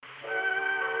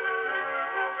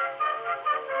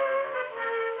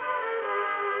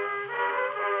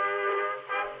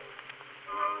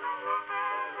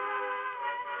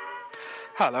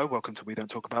Hello, welcome to We Don't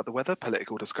Talk About the Weather,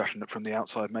 political discussion that from the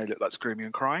outside may look like screaming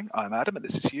and crying. I'm Adam, and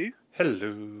this is Hugh.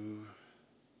 Hello.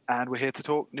 And we're here to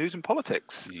talk news and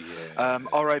politics. Yeah.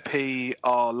 RIP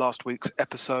our last week's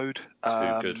episode.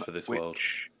 Too good for this world.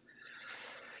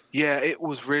 Yeah, it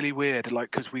was really weird.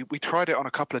 Because we tried it on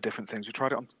a couple of different things. We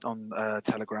tried it on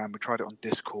Telegram, we tried it on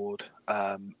Discord,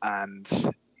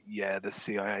 and yeah, the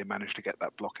CIA managed to get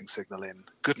that blocking signal in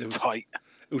good and tight.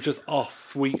 It was just our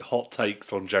sweet hot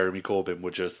takes on Jeremy Corbyn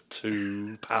were just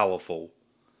too powerful.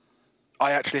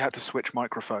 I actually had to switch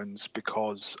microphones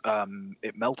because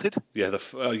it melted. Yeah,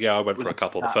 I went for a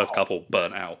couple. The first couple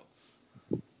burnt out.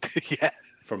 Yeah.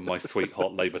 From my sweet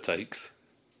hot Labour takes.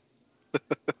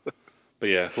 But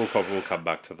yeah, we'll come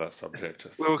back to that subject.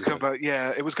 We'll come back.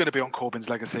 Yeah, it was going to be on Corbyn's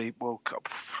legacy. We'll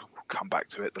come back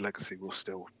to it. The legacy will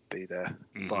still be there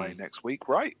by next week,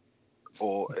 right?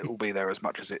 Or it will be there as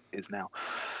much as it is now.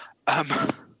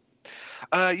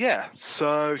 Yeah.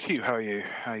 So, Hugh, how are you?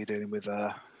 How are you dealing with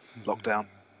lockdown?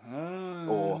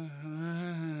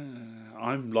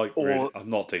 I'm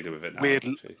not dealing with it now. Weird.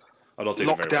 I'm not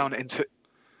dealing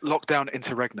lockdown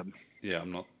interregnum. Yeah,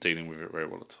 I'm not dealing with it very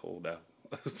well at all now.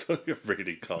 So I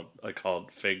really can't. I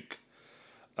can't think.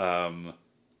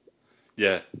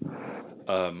 Yeah.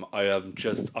 I am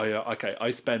just.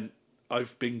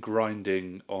 I've been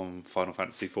grinding on Final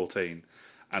Fantasy XIV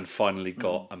and finally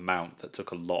got a mount that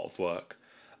took a lot of work.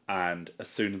 And as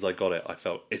soon as I got it, I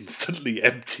felt instantly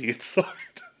empty inside.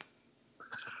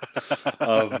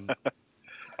 I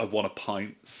want a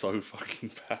pint so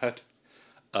fucking bad.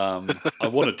 I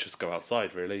want to just go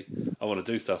outside, really. I want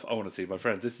to do stuff. I want to see my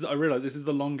friends. I realise this is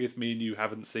the longest me and you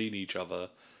haven't seen each other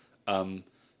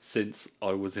since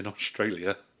I was in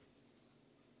Australia.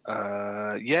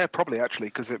 Yeah, probably actually,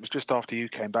 because it was just after you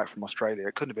came back from Australia.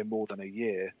 It couldn't have been more than a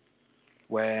year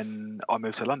when I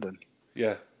moved to London.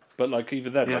 Yeah, but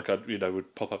even then, I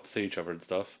would pop up to see each other and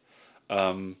stuff.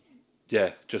 It's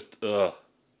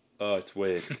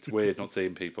weird. It's weird not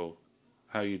seeing people.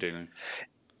 How are you doing?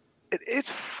 It's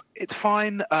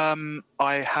fine.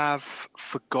 I have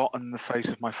forgotten the face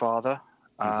of my father,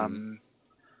 and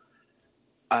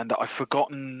I've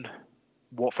forgotten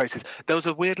what faces. There was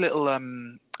a weird little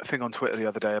thing on Twitter the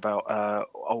other day about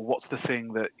what's the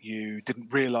thing that you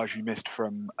didn't realise you missed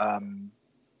from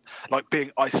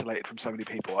being isolated from so many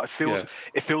people. It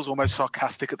feels almost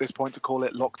sarcastic at this point to call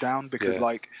it lockdown because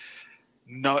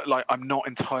I'm not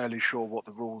entirely sure what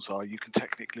the rules are. You can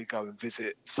technically go and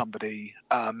visit somebody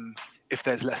if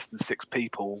there's less than 6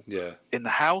 people in the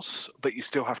house, but you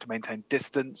still have to maintain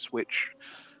distance, which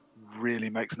really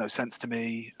makes no sense to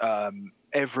me.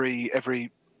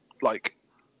 Every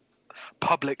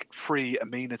public free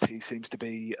amenity seems to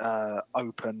be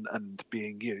open and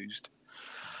being used.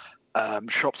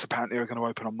 Shops apparently are going to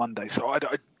open on Monday, so I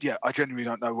genuinely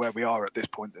don't know where we are at this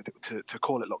point to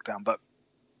call it lockdown, but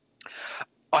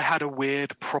I had a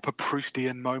weird, proper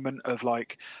Proustian moment of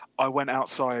I went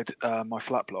outside my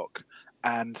flat block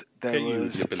and there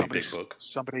was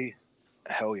somebody.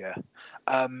 Hell yeah,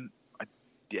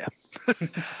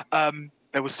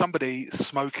 there was somebody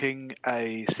smoking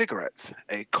a cigarette,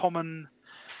 a common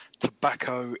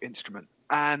tobacco instrument,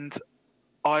 and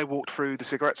I walked through the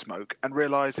cigarette smoke and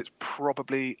realised it's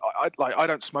probably I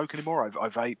don't smoke anymore. I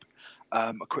vape.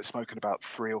 I quit smoking about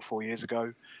 3 or 4 years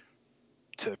ago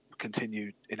to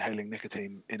continue inhaling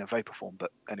nicotine in a vapor form,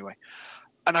 but anyway.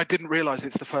 And I didn't realise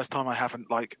it's the first time I haven't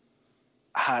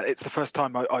it's the first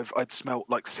time I'd smelt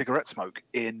cigarette smoke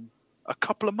in a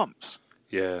couple of months.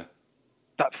 Yeah.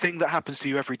 That thing that happens to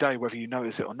you every day, whether you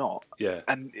notice it or not. Yeah.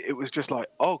 And it was just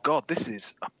oh God, this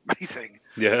is amazing.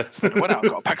 Yeah. So then I went out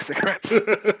and got a pack of cigarettes.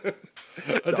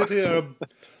 I did hear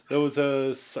there's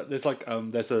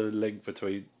a link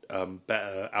between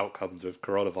better outcomes with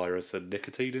coronavirus and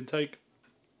nicotine intake.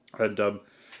 And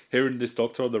hearing this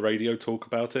doctor on the radio talk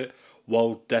about it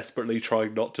while desperately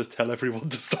trying not to tell everyone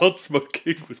to start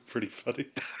smoking was pretty funny.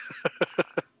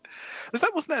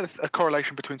 Wasn't there a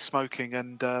correlation between smoking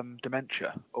and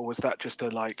dementia, or was that just there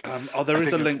is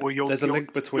a link. There's a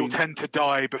link between. You'll tend to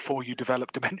die before you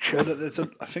develop dementia. Well,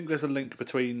 I think there's a link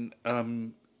between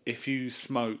if you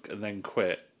smoke and then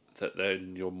quit, that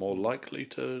then you're more likely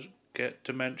to get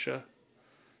dementia.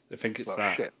 I think it's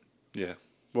that. Shit. Yeah.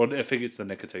 Well, I think it's the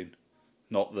nicotine,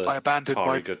 not the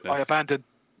tarry goodness.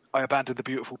 I abandoned the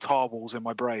beautiful tar walls in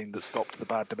my brain that stopped the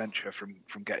bad dementia from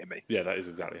getting me. Yeah, that is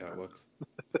exactly how it works.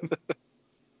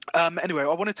 Anyway,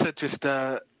 I wanted to just...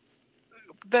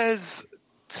 there's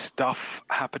stuff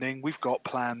happening. We've got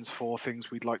plans for things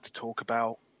we'd like to talk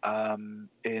about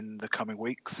in the coming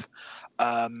weeks.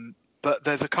 But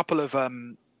there's a couple of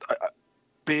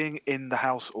being in the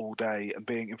house all day and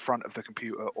being in front of the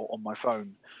computer or on my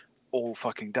phone all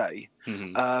fucking day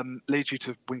leads you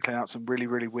to winkling out some really,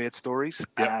 really weird stories.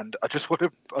 Yep. And I just want to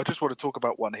talk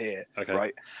about one here. Okay.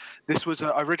 Right. This was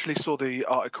I originally saw the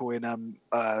article in on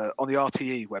the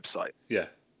RTE website. Yeah.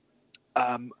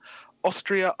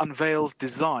 Austria unveils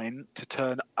design to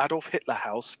turn Adolf Hitler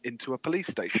House into a police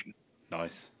station.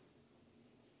 Nice.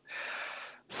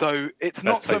 So it's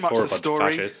not so much the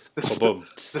story.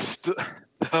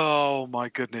 Oh my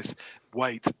goodness!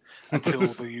 Wait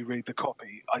until you read the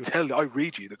copy. I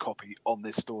read you the copy on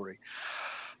this story.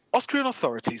 Austrian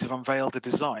authorities have unveiled a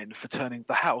design for turning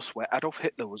the house where Adolf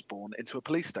Hitler was born into a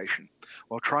police station,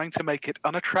 while trying to make it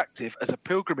unattractive as a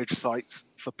pilgrimage site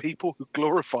for people who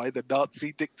glorify the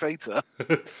Nazi dictator.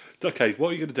 Okay, what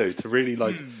are you going to do to really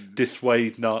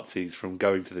dissuade Nazis from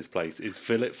going to this place? Is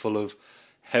fill it full of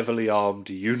heavily armed,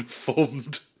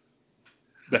 uniformed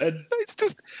men?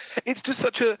 It's just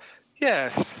such a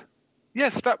yes,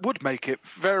 that would make it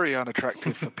very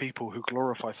unattractive for people who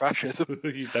glorify fascism.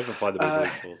 You'd never find them in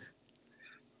police force.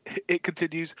 It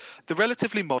continues, the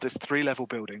relatively modest 3-level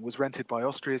building was rented by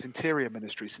Austria's Interior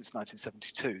Ministry since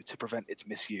 1972 to prevent its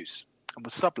misuse, and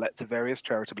was sublet to various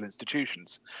charitable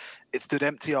institutions. It stood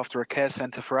empty after a care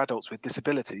centre for adults with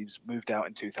disabilities moved out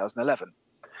in 2011.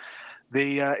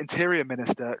 The Interior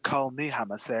Minister, Karl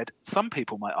Nehammer, said, some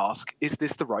people might ask, is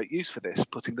this the right use for this,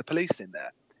 putting the police in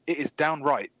there? It is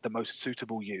downright the most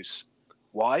suitable use.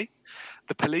 Why?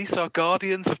 The police are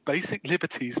guardians of basic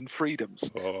liberties and freedoms.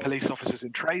 Police officers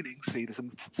in training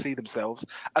see themselves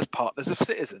as partners of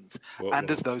citizens and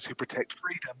as those who protect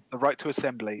freedom, the right to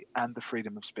assembly, and the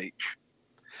freedom of speech.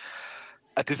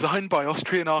 A design by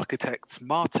Austrian architects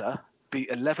Marta beat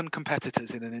 11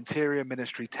 competitors in an Interior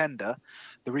Ministry tender.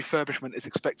 The refurbishment is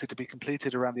expected to be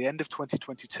completed around the end of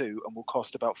 2022 and will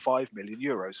cost about €5 million,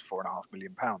 £4.5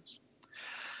 million.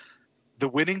 The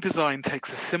winning design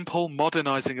takes a simple,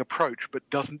 modernising approach, but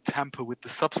doesn't tamper with the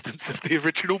substance of the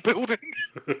original building.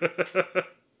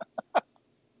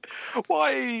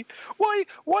 Why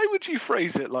would you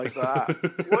phrase it like that?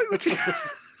 Why would you?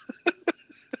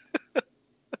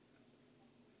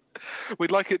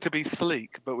 We'd like it to be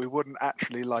sleek, but we wouldn't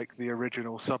actually like the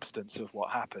original substance of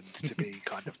what happened to be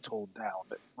kind of torn down.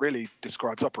 It really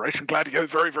describes Operation Gladio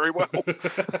very, very well.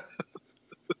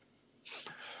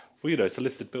 Well, it's a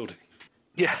listed building.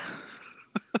 Yeah.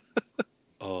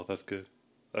 Oh, that's good.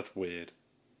 That's weird.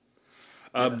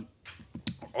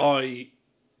 I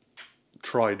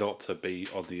try not to be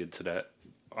on the internet.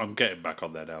 I'm getting back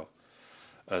on there now,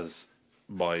 as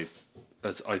I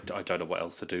don't know what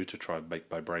else to do to try and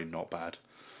make my brain not bad.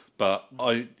 But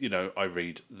I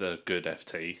read the Good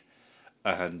FT,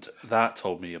 and that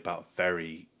told me about a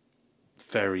very,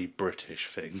 very British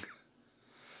thing.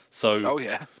 So, oh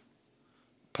yeah.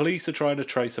 Police are trying to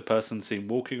trace a person seen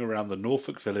walking around the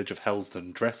Norfolk village of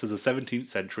Helsden dressed as a 17th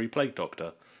century plague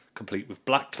doctor, complete with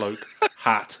black cloak,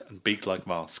 hat and beak-like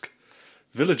mask.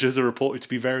 Villagers are reported to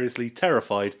be variously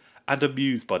terrified and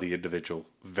amused by the individual,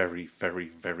 very, very,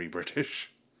 very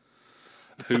British,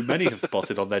 who many have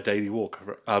spotted on their daily walk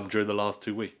during the last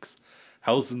 2 weeks.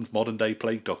 Helsden's modern-day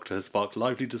plague doctor has sparked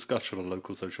lively discussion on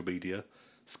local social media.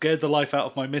 Scared the life out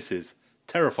of my missus.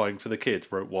 Terrifying for the kids,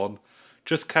 wrote one.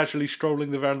 Just casually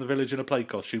strolling around the village in a plague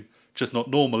costume. Just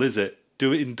not normal, is it?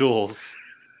 Do it indoors.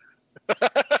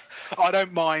 I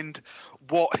don't mind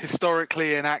what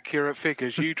historically inaccurate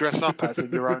figures you dress up as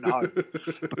in your own home.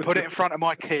 But put it in front of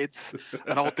my kids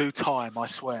and I'll do time, I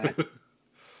swear.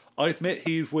 I admit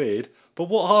he's weird, but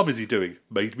what harm is he doing?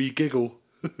 Made me giggle.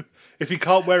 If he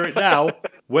can't wear it now,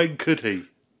 when could he?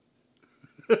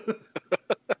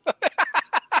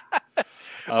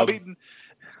 I mean...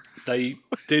 They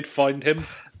did find him.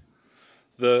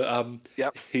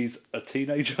 He's a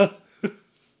teenager.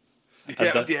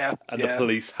 And the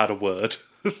police had a word.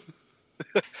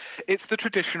 It's the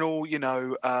traditional,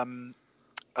 adult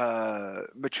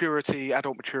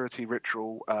maturity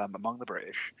ritual among the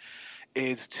British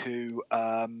is to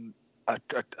a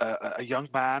young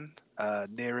man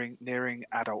nearing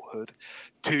adulthood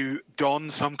to don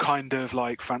some kind of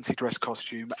like fancy dress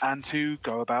costume and to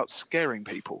go about scaring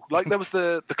people. Like there was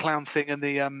the clown thing and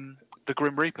the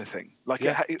Grim Reaper thing. Like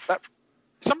that, for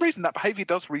some reason that behaviour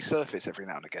does resurface every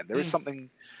now and again. There is something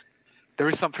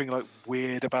like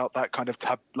weird about that kind of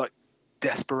like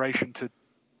desperation to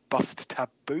bust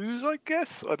taboos. I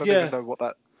guess I don't even know what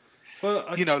that. Well,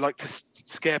 like to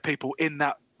scare people in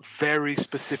that very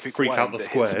specific freak way out the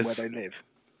squares where they live.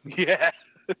 Yeah,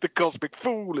 the cosmic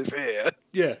fool is here.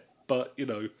 Yeah, but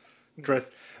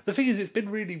dressed. The thing is, it's been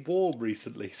really warm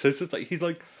recently, so it's just like he's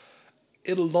like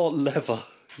in a lot of leather.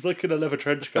 He's like in a leather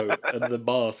trench coat and the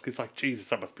mask. It's like, Jesus,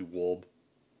 that must be warm.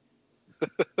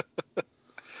 But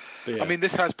yeah. I mean,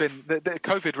 this has been the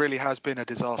COVID really has been a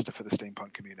disaster for the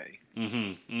steampunk community.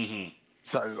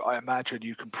 So I imagine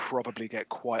you can probably get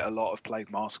quite a lot of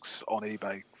plague masks on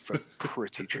eBay for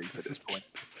pretty cheap at this point.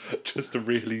 Just a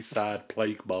really sad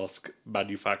plague mask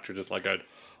manufacturer, just like going,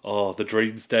 "Oh, the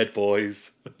dream's dead,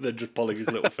 boys." Then just pulling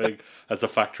his little thing as the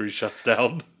factory shuts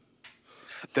down.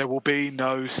 There will be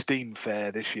no Steam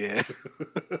Fair this year.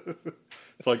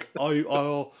 It's like I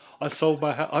sold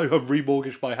my I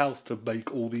remortgaged my house to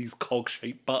make all these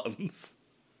cog-shaped buttons.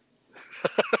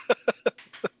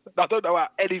 I don't know how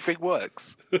anything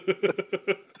works.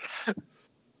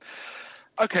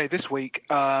 Okay, this week,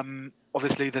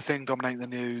 obviously the thing dominating the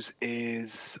news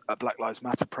is Black Lives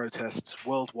Matter protests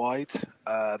worldwide.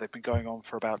 They've been going on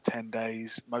for about 10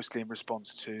 days, mostly in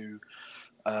response to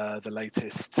the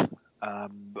latest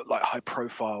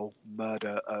high-profile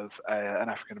murder of an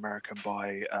African American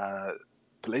by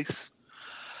police.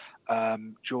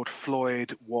 George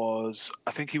Floyd was,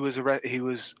 I think he was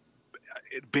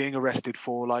being arrested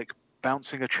for like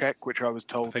bouncing a check, which I was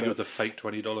told. I think it was a fake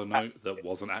 $20 note that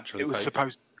wasn't actually. It was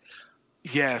supposed.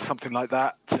 Yeah, something like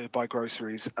that to buy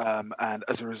groceries, and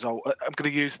as a result, I'm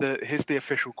going to use here's the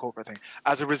official corporate thing.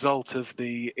 As a result of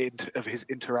of his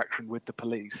interaction with the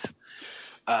police,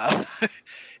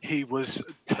 he was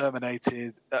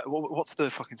terminated. What's the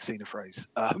fucking Cena phrase?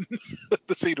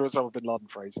 The Cena Osama bin Laden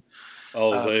phrase.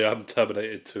 Oh, they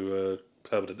terminated to a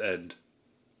permanent end.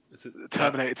 Is it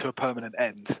terminated to a permanent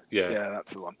end? Yeah,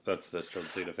 that's the one. That's the John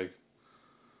Cena thing.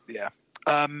 Yeah.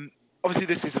 Obviously,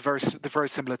 this is very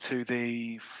similar to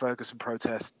the Ferguson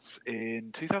protests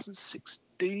in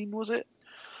 2016, was it?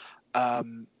 As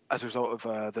a result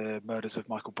of the murders of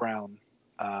Michael Brown.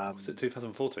 Was it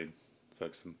 2014,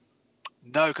 Ferguson?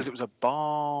 No, because it was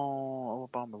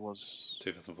Obama was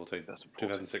 2014.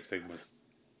 2016 was.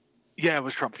 Yeah, it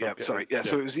was Trump. Trump sorry. Yeah,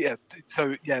 so it was. Yeah,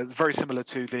 so yeah, very similar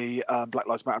to the Black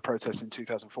Lives Matter protests in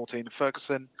 2014 in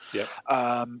Ferguson. Yeah.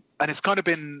 And it's kind of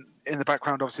been in the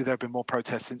background. Obviously, there have been more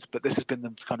protests since, but this has been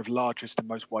the kind of largest and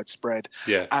most widespread.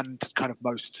 Yeah. And kind of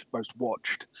most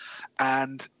watched,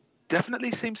 and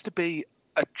definitely seems to be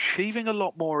achieving a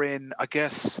lot more in, I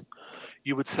guess,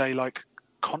 you would say, like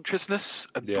consciousness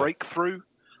and breakthrough.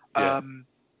 Yeah.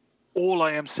 All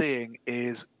I am seeing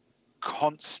is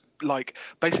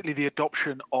basically the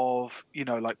adoption of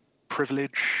like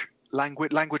privilege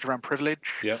language around privilege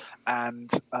and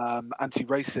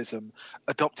anti-racism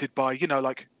adopted by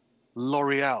like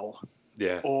L'Oreal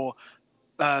or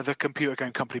the computer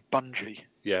game company Bungie.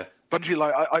 Bungie,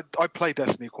 like I play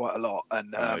Destiny quite a lot,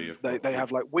 and they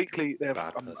have like weekly. They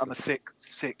have. I'm a sick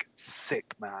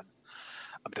man.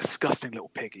 I'm a disgusting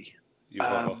little piggy. You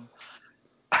are.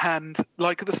 And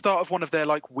like at the start of one of their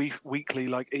like weekly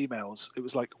like emails, it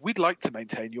was like, we'd like to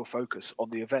maintain your focus on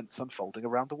the events unfolding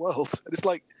around the world. And it's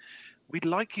like, we'd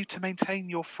like you to maintain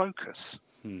your focus.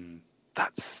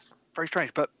 That's very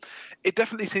strange, but it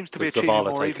definitely seems to be achieving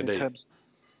more even in terms.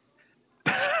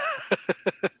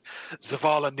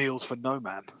 Zavala kneels for no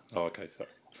man. Oh, okay, sorry.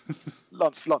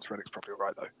 Lance Reddick's probably all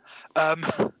right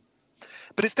though.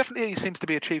 But it definitely seems to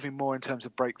be achieving more in terms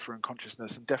of breakthrough and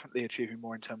consciousness, and definitely achieving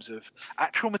more in terms of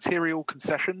actual material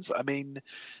concessions. I mean,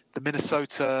 the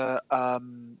Minnesota,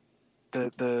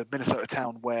 the Minnesota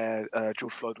town where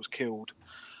George Floyd was killed,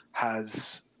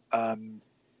 has a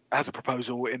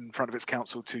proposal in front of its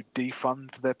council to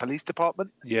defund their police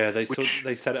department. Yeah, they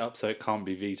set it up so it can't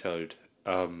be vetoed.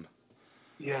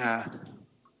 Yeah.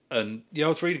 And I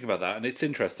was reading about that, and it's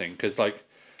interesting because, like,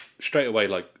 straight away,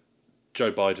 like, Joe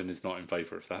Biden is not in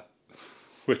favour of that,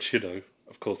 which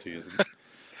of course he isn't.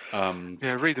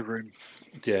 Read the room.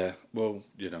 Yeah, well,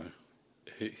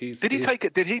 he's. Did he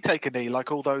take a knee like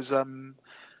all those?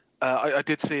 I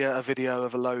did see a video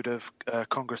of a load of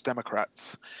Congress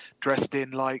Democrats dressed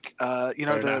in like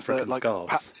African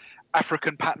scarves,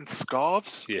 African patterned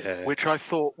scarves. Yeah, which I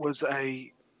thought was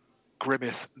a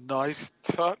grimace nice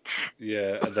touch.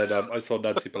 Yeah, and then I saw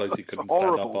Nancy Pelosi couldn't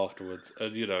stand up afterwards,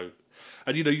 and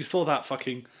you saw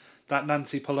that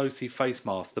Nancy Pelosi face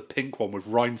mask, the pink one with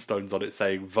rhinestones on it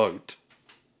saying "vote,"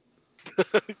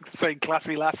 saying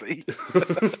 "classy lassie."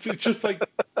 It's just like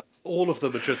all of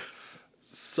them are just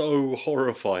so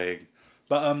horrifying.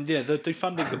 But the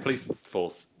defunding the police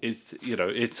force is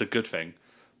it's a good thing,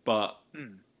 but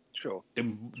sure,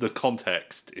 in the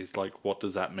context is like, what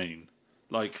does that mean?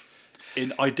 Like,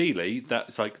 ideally,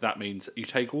 that's like that means you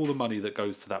take all the money that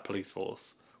goes to that police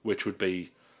force, which would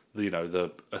be,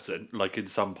 like in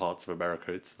some parts of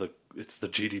America, it's the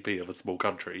GDP of a small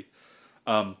country,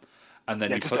 and and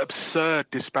then you just absurd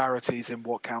disparities in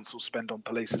what councils spend on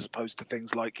police as opposed to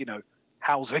things like,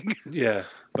 housing. Yeah,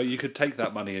 but you could take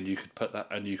that money and you could put that,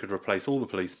 and you could replace all the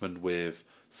policemen with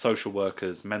social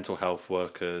workers, mental health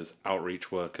workers,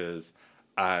 outreach workers,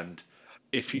 and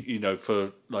if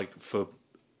for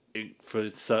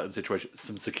certain situations,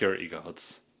 some security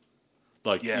guards.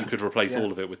 Like you could replace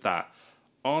all of it with that.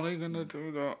 Are they going to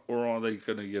do that, or are they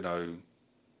going to,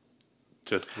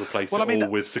 just replace it all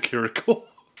with Securical?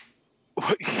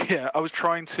 Yeah, I was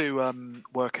trying to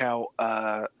work out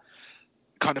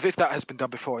kind of if that has been done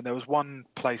before, and there was one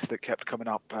place that kept coming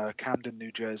up, Camden,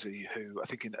 New Jersey, who I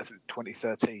think in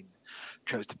 2013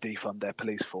 chose to defund their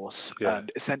police force,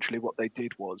 and essentially what they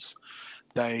did was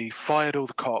they fired all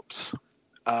the cops,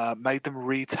 made them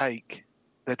retake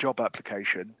their job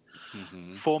application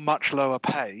for much lower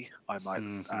pay, I might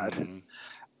add,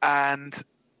 and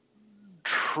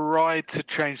tried to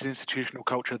change the institutional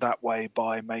culture that way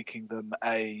by making them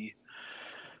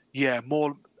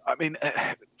more. I mean,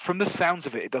 from the sounds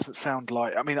of it, it doesn't sound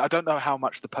like. I mean, I don't know how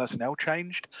much the personnel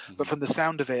changed, but from the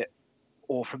sound of it,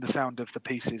 or from the sound of the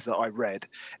pieces that I read,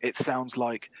 it sounds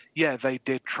like they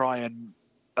did try and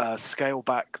scale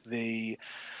back the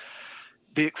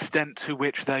extent to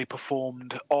which they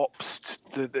performed ops,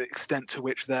 the extent to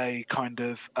which they kind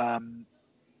of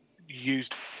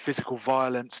used physical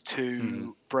violence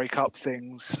to break up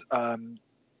things. I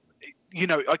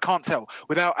can't tell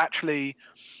without actually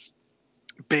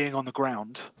being on the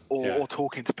ground or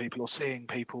talking to people or seeing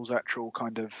people's actual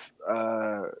kind of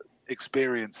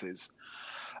experiences.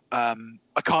 I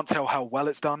can't tell how well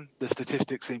it's done. The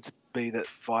statistics seem to be that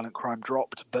violent crime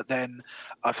dropped, but then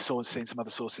I've seen some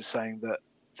other sources saying that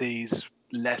these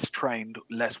less trained,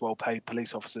 less well-paid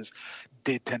police officers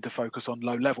did tend to focus on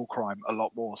low-level crime a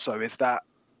lot more. So is that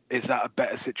a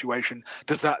better situation?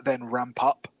 Does that then ramp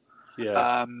up?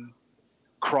 Yeah.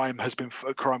 Crime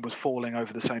was falling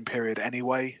over the same period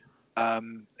anyway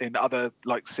in other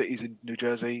cities in New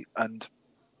Jersey, and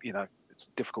it's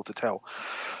difficult to tell.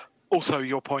 Also,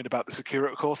 your point about the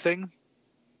Security Corps thing,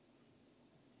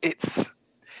 it's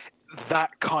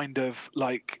that kind of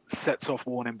sets off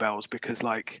warning bells, because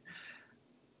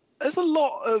there's a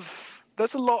lot of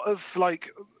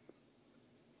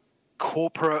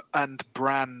corporate and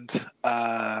brand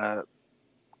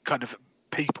kind of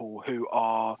people who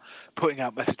are putting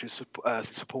out messages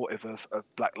supportive of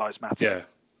Black Lives Matter. Yeah.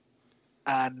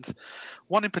 And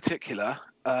one in particular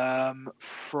from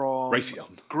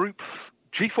Raytheon. Group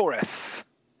G4S.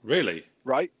 Really?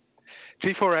 Right.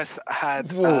 G4S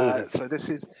had so this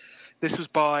was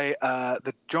by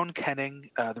the John Kenning,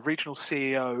 the regional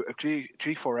CEO of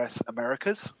G4S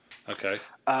Americas. Okay.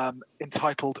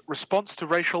 Entitled "Response to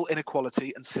Racial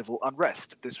Inequality and Civil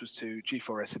Unrest." This was to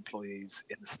G4S employees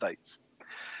in the States.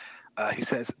 He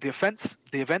says, the events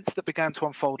that began to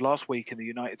unfold last week in the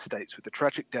United States with the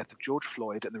tragic death of George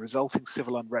Floyd and the resulting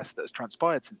civil unrest that has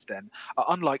transpired since then are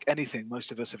unlike anything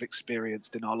most of us have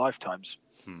experienced in our lifetimes.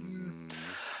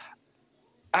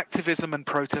 Activism and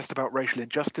protest about racial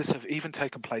injustice have even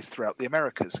taken place throughout the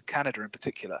Americas, Canada in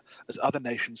particular, as other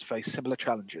nations face similar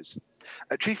challenges.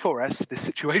 At G4S, this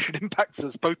situation impacts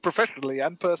us both professionally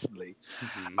and personally.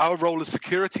 Our role as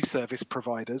security service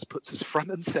providers puts us front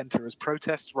and center as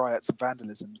protests, riots, and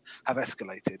vandalism have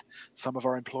escalated. Some of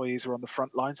our employees are on the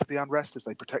front lines of the unrest as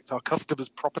they protect our customers'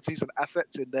 properties and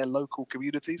assets in their local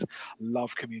communities.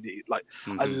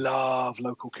 I love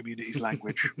local communities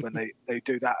language when they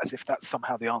do that, as if that's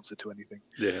somehow the answer to anything.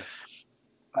 Yeah.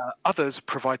 Others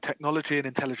provide technology and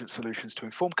intelligence solutions to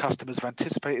inform customers of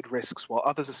anticipated risks, while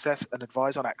others assess and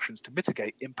advise on actions to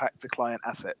mitigate impact to client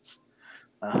assets.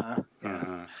 And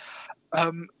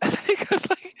I think it was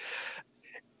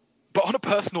but on a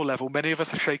personal level, many of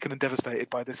us are shaken and devastated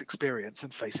by this experience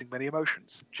and facing many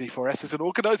emotions. G4S is an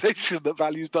organisation that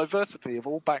values diversity of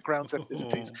all backgrounds,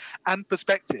 ethnicities, and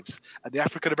perspectives, and the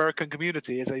African American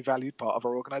community is a valued part of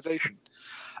our organisation.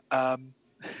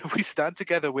 We stand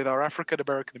together with our African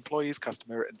American employees,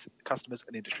 customers,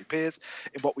 and industry peers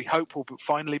in what we hope will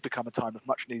finally become a time of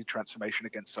much needed transformation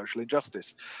against social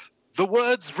injustice. The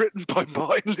words written by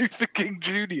Martin Luther King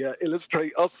Jr.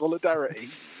 illustrate our solidarity.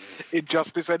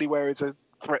 Injustice anywhere is a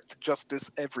threat to justice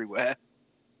everywhere.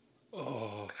 We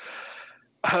all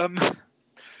have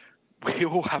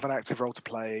an active role to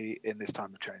play in this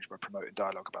time of change by promoting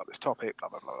dialogue about this topic, blah,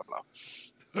 blah, blah, blah, blah.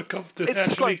 I can't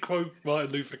actually quote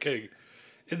Martin Luther King.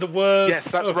 In the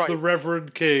words of the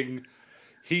Reverend King,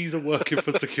 he's a working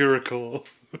for Securical.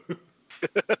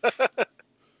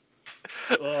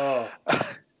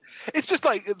 It's it's just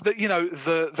like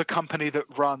the company that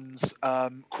runs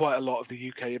quite a lot of the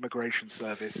UK immigration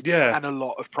service and a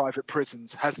lot of private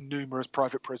prisons, has numerous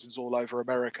private prisons all over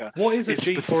America. What is a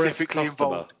G4S customer?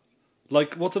 Involved.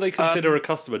 Like, what do they consider a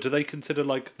customer? Do they consider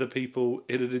like the people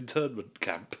in an internment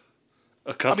camp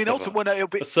a customer? I mean, ultimately, it'll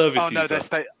be a service user.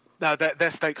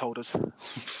 They're stakeholders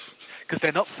because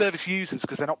they're not service users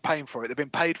because they're not paying for it. They've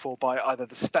been paid for by either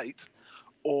the state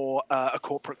or a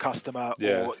corporate customer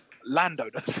or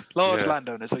landowners, large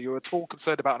landowners. Are you at all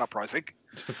concerned about an uprising?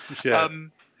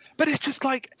 But it's just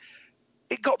like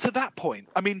it got to that point.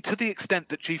 I mean, to the extent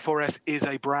that G4S is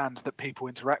a brand that people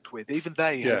interact with, even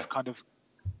they have kind of.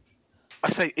 I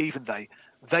say even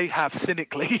they have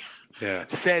cynically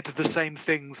said the same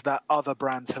things that other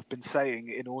brands have been saying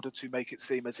in order to make it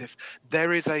seem as if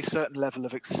there is a certain level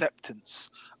of acceptance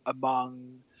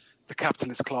among the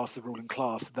capitalist class, the ruling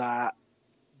class, that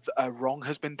wrong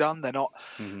has been done. They're not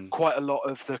quite a lot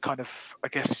of the kind of, I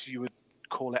guess you would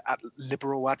call it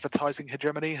liberal advertising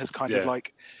hegemony has kind of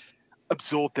like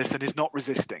absorbed this and is not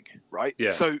resisting, right?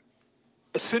 Yeah. So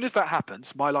as soon as that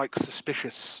happens, my like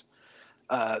suspicious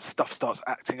stuff starts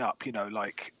acting up,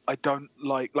 like I don't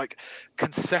like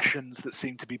concessions that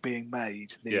seem to be being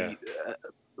made,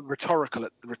 rhetorical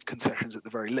concessions at the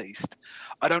very least.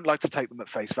 I don't like to take them at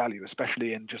face value,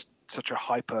 especially in just such a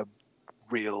hyper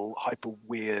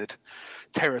weird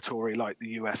territory like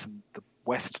the US and the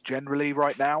West generally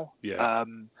right now.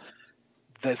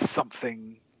 There's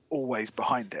something always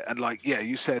behind it. And like,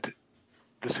 you said,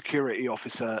 the security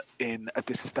officer in a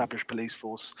disestablished police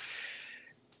force,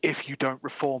 if you don't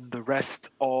reform the rest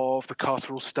of the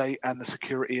carceral state and the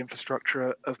security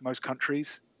infrastructure of most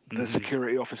countries, the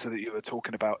security officer that you were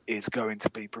talking about is going to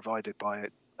be provided by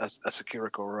a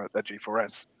Securica or a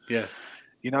G4S. Yeah.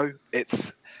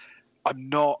 It's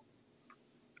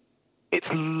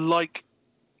like,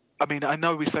 I mean, I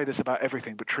know we say this about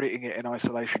everything, but treating it in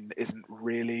isolation isn't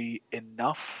really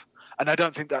enough. And I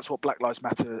don't think that's what Black Lives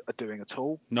Matter are doing at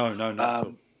all. No, not at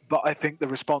all. But I think the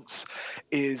response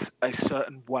is a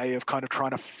certain way of kind of trying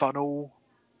to funnel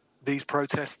these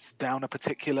protests down a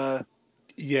particular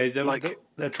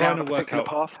they're trying to work out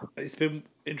path. It's been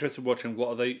interesting watching what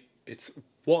are they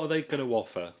going to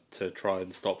offer to try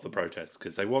and stop the protests,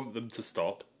 because they want them to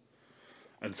stop.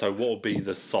 And so what will be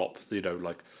the SOP,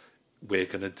 like we're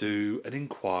going to do an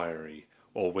inquiry,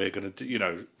 or we're going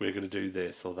to do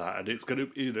this or that, and it's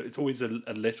going to it's always a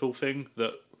little thing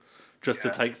that just to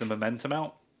take the momentum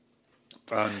out.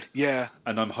 And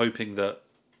I'm hoping that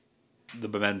the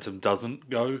momentum doesn't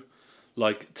go.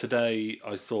 Like today,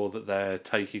 I saw that they're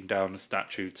taking down a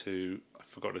statue to, I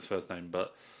forgot his first name,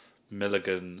 but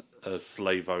Milligan, a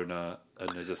slave owner,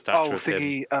 and there's a statue of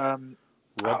him.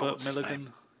 Robert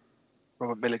Milligan.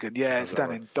 Robert Milligan, it's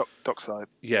down in Dockside.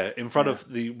 Yeah, in front of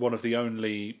one of the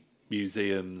only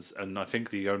museums, and I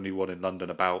think the only one in London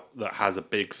that has a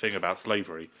big thing about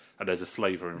slavery, and there's a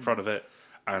slaver in front of it.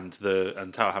 And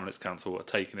Tower Hamlets Council are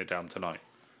taking it down tonight.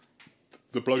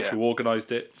 The bloke who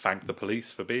organised it thanked the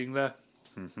police for being there.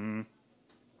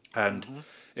 And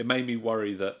it made me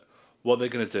worry that what they're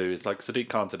going to do is, like Sadiq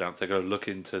Khan's announced, they're going to look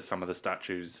into some of the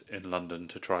statues in London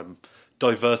to try and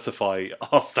diversify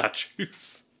our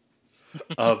statues.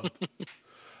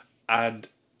 And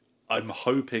I'm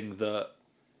hoping that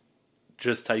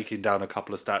just taking down a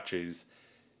couple of statues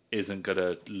isn't going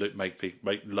to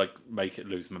make it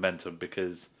lose momentum,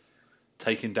 because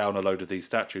taking down a load of these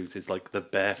statues is like the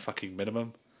bare fucking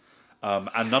minimum.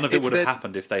 And none of it would have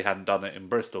happened if they hadn't done it in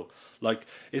Bristol. Like,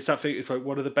 it's that thing, it's like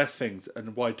one of the best things,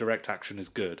 and why direct action is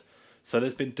good. So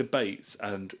there's been debates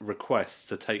and requests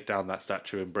to take down that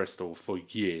statue in Bristol for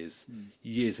years and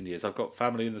years. I've got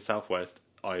family in the southwest.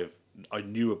 I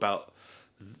knew about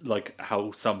like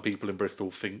how some people in Bristol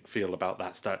feel about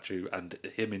that statue and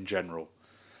him in general.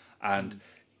 And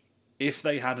if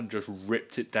they hadn't just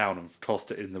ripped it down and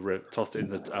tossed it in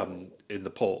the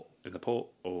port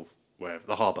or wherever,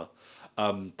 the harbour,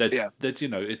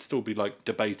 it'd still be like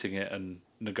debating it and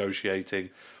negotiating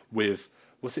with,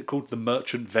 what's it called, the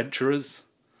merchant venturers,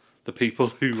 the people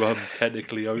who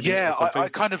technically own it or something. I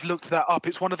kind of looked that up.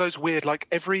 It's one of those weird, like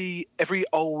every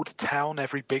old town,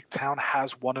 every big town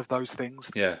has one of those things.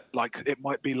 Yeah. Like it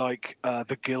might be like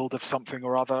the guild of something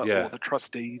or other, or the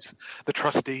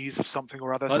trustees of something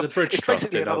or other. Like the Bridge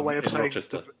Trust in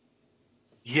Rochester.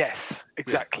 Yes,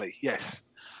 exactly. Yeah. Yes.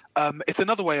 It's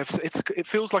another way of, it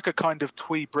feels like a kind of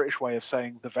twee British way of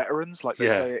saying the veterans, like they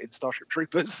say it in Starship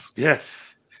Troopers. Yes.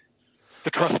 The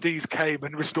trustees came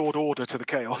and restored order to the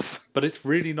chaos. But it's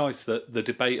really nice that the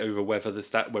debate over whether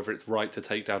it's right to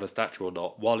take down a statue or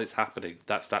not, while it's happening,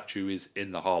 that statue is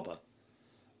in the harbour.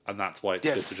 and that's why it's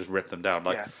Yes. good to just rip them down.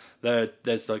 Like Yeah.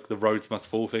 there's like the roads must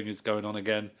fall thing is going on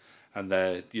again, and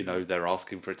they're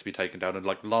asking for it to be taken down. And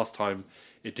like last time,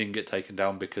 it didn't get taken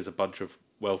down because a bunch of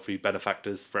wealthy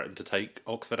benefactors threatened to take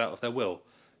Oxford out of their will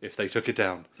if they took it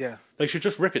down. Yeah. They should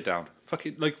just rip it down.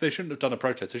 Fucking like they shouldn't have done a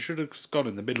protest. They should have just gone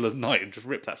in the middle of the night and just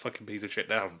ripped that fucking piece of shit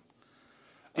down.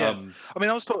 Yeah, I mean,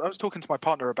 I was talking to my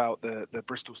partner about the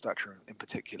Bristol statue in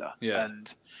particular,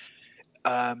 and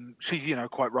she,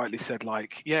 quite rightly said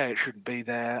like, yeah, it shouldn't be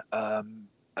there,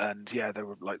 and yeah, they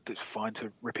were like, it's fine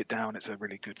to rip it down. It's a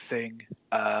really good thing,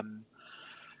 and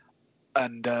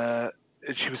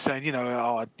she was saying,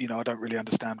 I don't really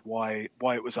understand why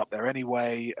it was up there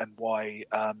anyway, and why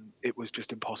it was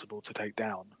just impossible to take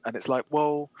down. And it's like,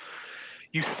 well,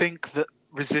 you think that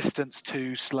resistance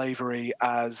to slavery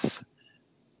as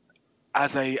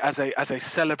a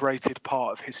celebrated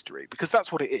part of history, because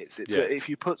that's what it is. If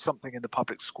you put something in the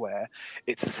public square,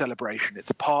 it's a celebration. It's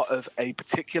a part of a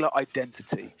particular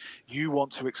identity you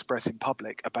want to express in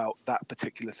public about that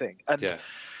particular thing. And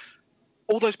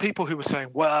all those people who were saying,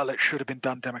 well, it should have been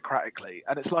done democratically.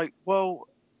 And it's like, well,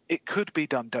 it could be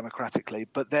done democratically,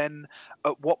 but then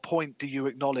at what point do you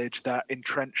acknowledge that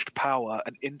entrenched power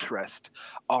and interest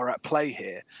are at play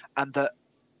here, and that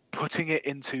putting it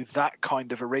into that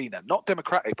kind of arena, not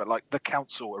democratic, but like the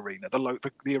council arena,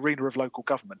 the arena of local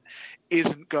government,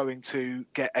 isn't going to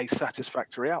get a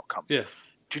satisfactory outcome. Yeah.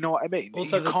 Do you know what I mean?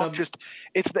 Also, you can't just.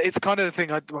 It's kind of the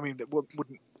thing. I mean,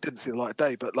 didn't see the light of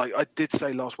day, but like I did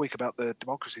say last week about the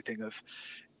democracy thing of.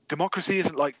 Democracy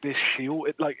isn't like this shield.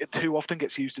 It too often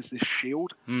gets used as this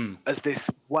shield, as this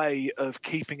way of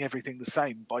keeping everything the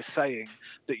same by saying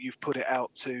that you've put it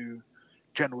out to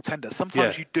general tender.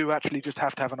 Sometimes you do actually just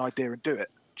have to have an idea and do it.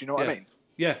 Do you know what I mean?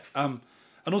 Yeah. And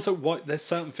also, there's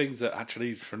certain things that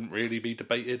actually shouldn't really be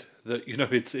debated. That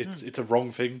it's a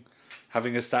wrong thing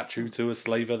having a statue to a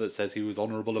slaver that says he was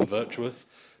honourable and virtuous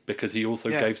because he also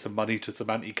gave some money to some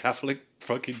anti-Catholic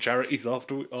fucking charities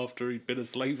after he'd been a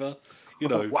slaver.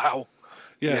 Wow.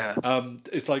 Yeah.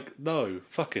 It's like, no,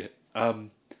 fuck it.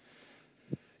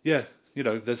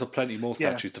 There's plenty more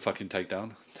statues to fucking take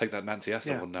down. Take that Nancy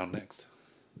Astor one down next.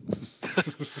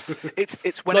 it's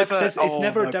whenever it's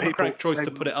never a democratic choice to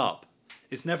put it up.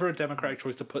 It's never a democratic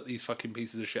choice to put these fucking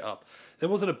pieces of shit up. There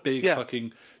wasn't a big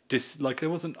fucking there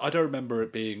wasn't. I don't remember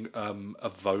it being a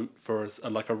vote for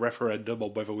a referendum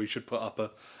on whether we should put up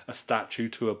a statue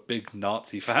to a big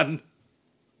Nazi fan.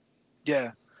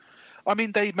 Yeah. I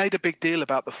mean, they made a big deal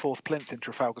about the fourth plinth in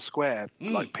Trafalgar Square,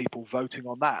 like people voting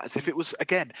on that, as if it was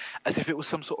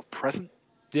some sort of present.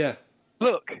 Yeah.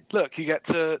 Look, you get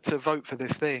to vote for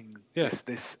this thing,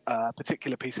 this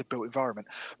particular piece of built environment.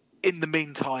 In the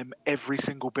meantime, every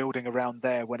single building around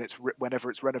there, whenever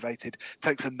it's renovated,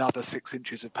 takes another 6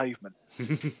 inches of pavement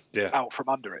out from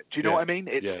under it. Do you know what I mean?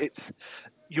 It's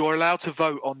you're allowed to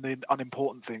vote on the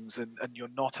unimportant things, and you're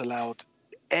not allowed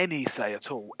any say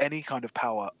at all, any kind of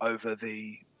power over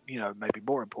the, maybe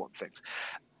more important things.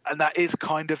 And that is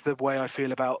kind of the way I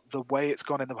feel about the way it's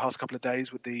gone in the past couple of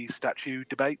days with the statue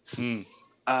debates.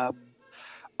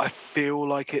 I feel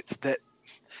like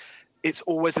it's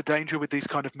always a danger with these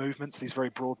kind of movements, these very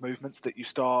broad movements, that you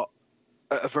start.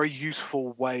 A very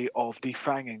useful way of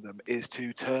defanging them is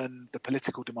to turn the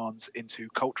political demands into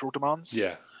cultural demands.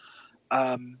 Yeah.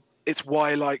 It's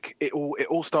why it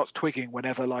all starts twigging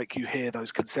whenever you hear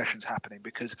those concessions happening,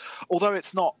 because although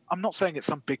I'm not saying it's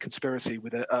some big conspiracy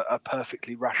with a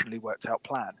perfectly rationally worked out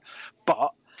plan,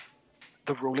 but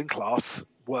the ruling class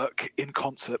work in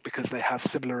concert because they have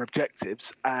similar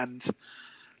objectives, and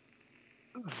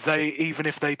they, even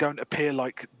if they don't appear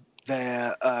like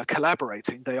they're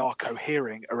collaborating, they are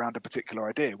cohering around a particular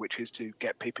idea, which is to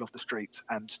get people off the streets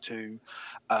and to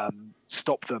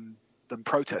stop them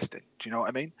protesting. Do you know what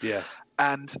I mean? Yeah.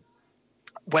 And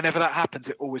whenever that happens,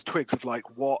 it always twigs of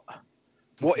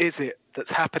what is it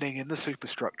that's happening in the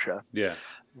superstructure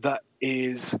that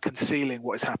is concealing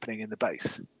what is happening in the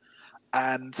base.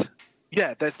 And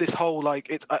there's this whole I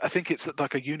think it's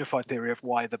like a unified theory of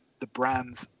why the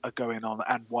brands are going on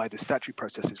and why the statute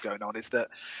process is going on, is that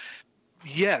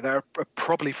there are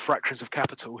probably fractions of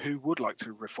capital who would like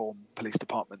to reform police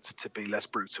departments to be less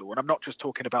brutal. And I'm not just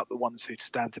talking about the ones who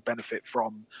stand to benefit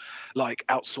from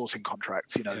outsourcing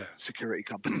contracts, security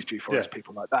companies, G4S,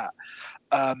 people like that.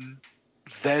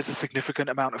 There's a significant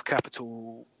amount of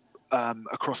capital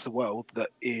across the world that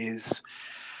is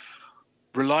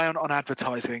reliant on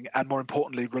advertising, and more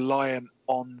importantly, reliant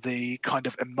on the kind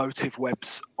of emotive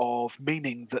webs of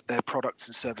meaning that their products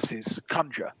and services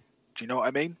conjure. Do you know what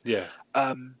I mean? Yeah.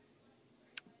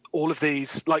 All of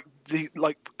these,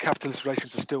 capitalist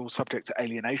relations are still subject to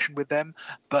alienation with them,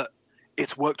 but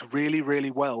it's worked really,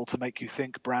 really well to make you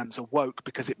think brands are woke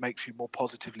because it makes you more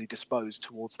positively disposed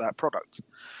towards that product.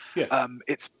 Yeah.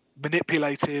 It's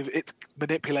manipulative,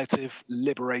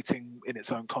 liberating in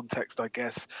its own context, I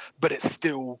guess, but it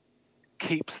still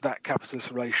keeps that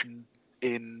capitalist relation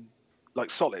in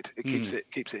like solid. It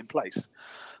keeps it in place.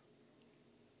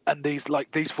 And these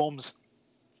forms,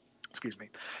 excuse me,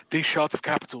 these shards of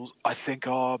capitals, I think,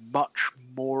 are much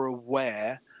more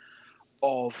aware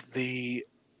of the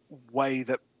way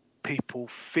that people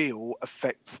feel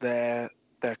affects their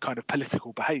kind of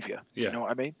political behaviour. Yeah. You know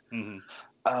what I mean?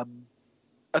 Mm-hmm.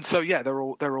 And so yeah, they're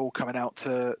all coming out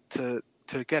to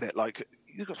get it. Like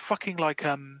you got fucking like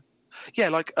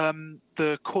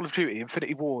the Call of Duty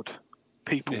Infinity Ward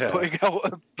people putting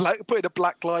out putting a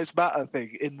Black Lives Matter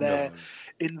thing in their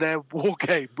war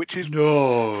game, which is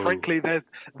frankly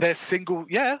their single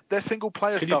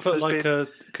player Can stuff. You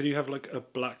put Can you have like a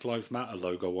Black Lives Matter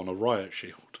logo on a riot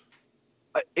shield?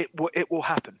 It will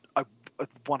happen.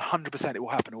 100% it will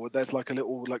happen. Or there's like a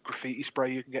little like graffiti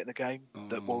spray you can get in the game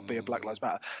that will be a Black Lives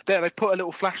Matter. There, they've put a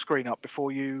little flash screen up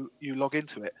before you log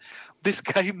into it. This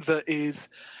game that is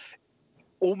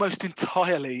almost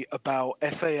entirely about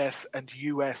SAS and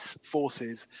US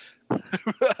forces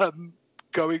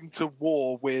going to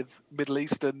war with Middle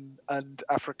Eastern and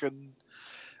African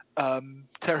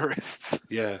terrorists.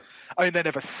 Yeah. I mean, they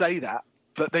never say that,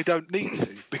 but they don't need to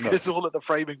because all of the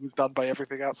framing was done by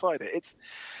everything outside it.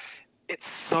 It's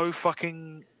so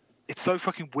fucking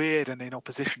weird and in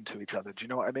opposition to each other. Do you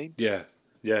know what I mean? Yeah,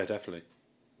 definitely.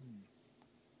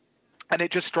 And it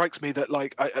just strikes me that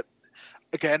like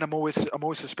again, I'm always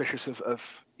suspicious of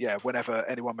whenever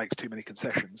anyone makes too many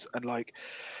concessions, and like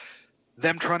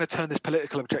them trying to turn this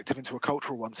political objective into a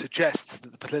cultural one suggests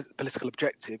that the political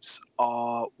objectives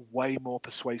are way more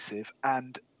persuasive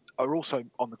and are also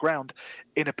on the ground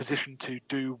in a position to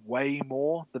do way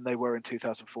more than they were in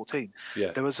 2014.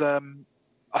 Yeah. There was, I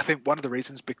think, one of the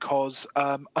reasons because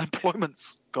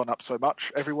unemployment's gone up so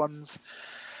much. Everyone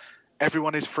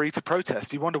is free to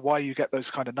protest. You wonder why you get those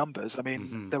kind of numbers. I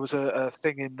mean, there was a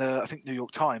thing in the, I think, New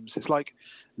York Times. It's like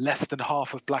less than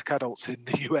half of black adults in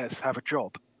the US have a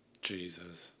job.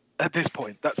 Jesus. At this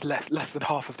point, that's less than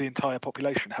half of the entire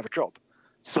population have a job.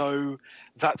 So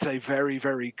that's a very,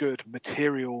 very good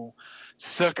material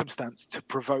circumstance to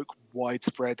provoke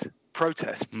widespread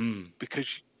protest because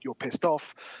you're pissed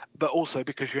off, but also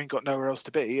because you ain't got nowhere else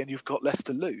to be and you've got less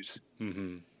to lose.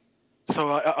 Mm-hmm.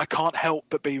 So I can't help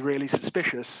but be really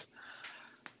suspicious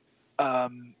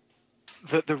that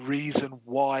the reason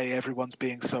why everyone's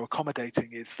being so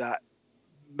accommodating is that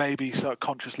maybe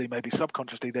consciously, maybe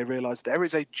subconsciously, they realise there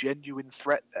is a genuine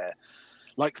threat there.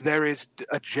 Like there is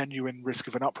a genuine risk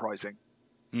of an uprising.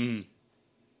 You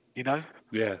know?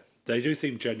 Yeah, they do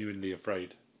seem genuinely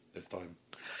afraid this time.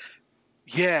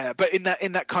 Yeah, but in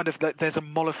that kind of there's a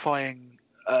mollifying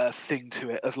thing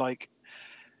to it of like.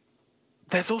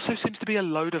 There's also seems to be a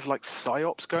load of like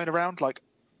psyops going around. Like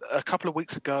a couple of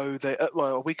weeks ago,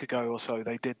 a week ago or so,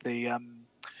 they did the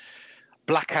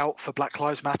blackout for Black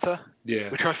Lives Matter,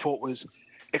 which I thought was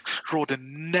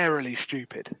extraordinarily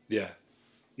stupid. Yeah.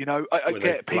 You know, I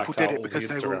get people did it because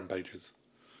the Instagram pages.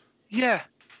 Yeah,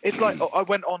 it's like I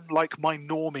went on like my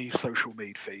normie social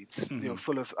media feeds, you know,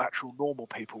 full of actual normal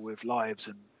people with lives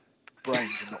and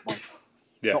brains, and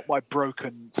not my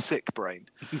broken, sick brain.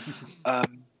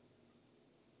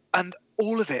 And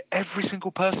all of it, every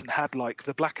single person had like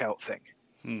the blackout thing,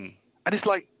 and it's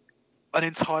like an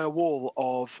entire wall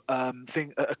of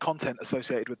content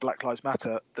associated with Black Lives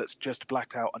Matter that's just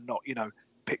blacked out and not, you know,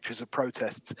 pictures of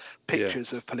protests,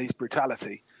 pictures of police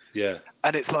brutality. Yeah.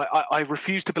 And it's like, I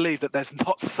refuse to believe that there's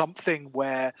not something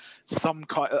where some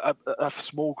kind of a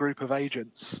small group of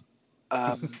agents,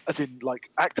 as in like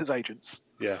actors agents,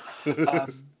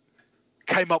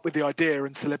 came up with the idea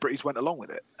and celebrities went along with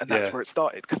it. And that's where it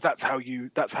started. Because that's how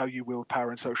you wield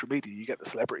power in social media. You get the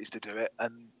celebrities to do it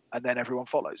and then everyone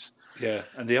follows. Yeah,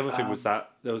 and the other thing was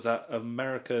that there was that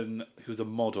American who was a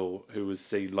model who was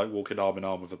seen like walking arm in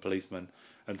arm with a policeman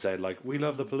and saying like, "We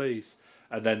love the police."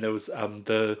 And then there was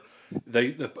a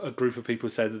group of people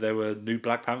said that they were new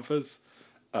Black Panthers,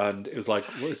 and it was like,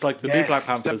 well, it's like the new Black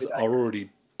Panthers are already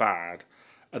bad,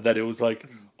 and then it was like,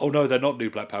 oh no, they're not new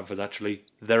Black Panthers. Actually,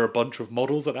 they're a bunch of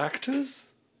models and actors.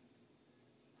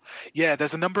 Yeah,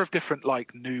 there's a number of different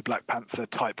like new Black Panther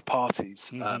type parties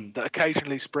that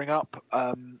occasionally spring up,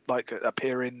 like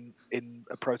appear in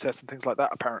protests and things like that.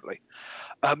 Apparently,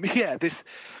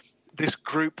 this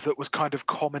group that was kind of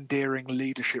commandeering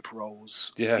leadership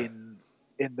roles in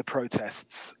the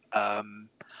protests, and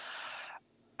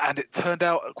it turned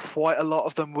out quite a lot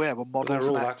of them were models. They're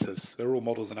all and actors. They're all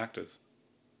models and actors.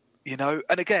 And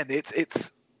again,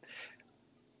 it's.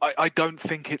 I don't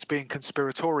think it's being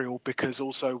conspiratorial, because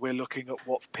also we're looking at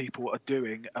what people are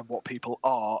doing and what people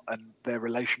are and their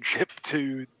relationship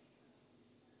to,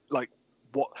 like,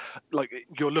 what, like,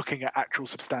 you're looking at actual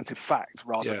substantive fact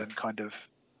rather than kind of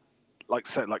like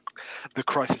the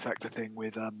crisis actor thing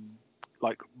with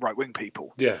like right wing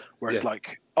people. Yeah. Where it's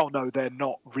like, oh no, they're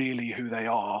not really who they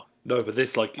are. No, but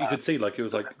this, like, you could see, like, it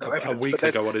was like a week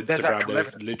ago on Instagram,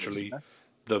 there's literally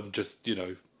them just,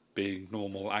 being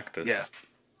normal actors. Yeah.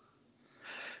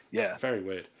 Yeah. Very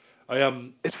weird.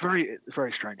 It's very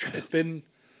strange.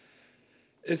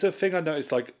 It's a thing I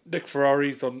noticed, like, Nick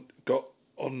Ferrari's got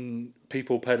on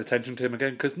people paying attention to him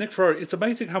again, because Nick Ferrari, it's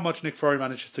amazing how much Nick Ferrari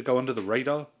manages to go under the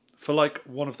radar for, like,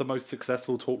 one of the most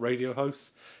successful talk radio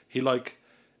hosts. He, like,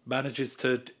 manages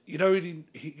to,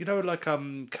 like,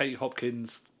 Kate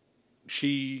Hopkins,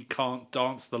 she can't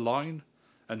dance the line,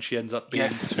 and she ends up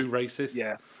being too racist.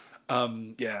 Yeah.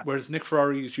 Whereas Nick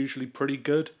Ferrari is usually pretty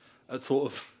good at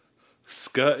sort of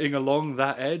skirting along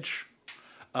that edge.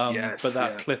 But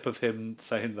that clip of him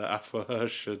saying that Afua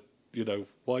Hirsch should,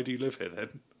 why do you live here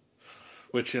then?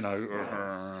 Which,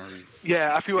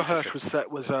 Afua Hirsch was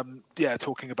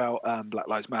talking about Black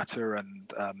Lives Matter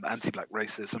and anti-black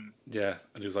racism. Yeah,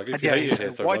 and he was like, if you hate it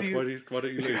here so much, why don't you leave?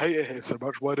 If you hate it here so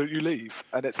much, why don't you leave?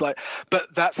 And it's like,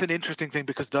 but that's an interesting thing,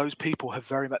 because those people have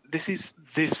very much.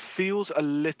 This feels a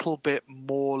little bit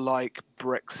more like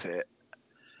Brexit.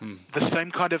 The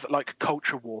same kind of like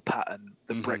culture war pattern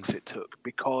that Brexit took,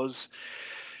 because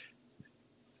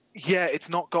it's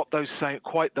not got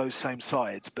quite those same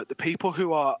sides, but the people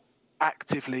who are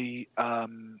actively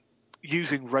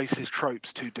using racist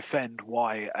tropes to defend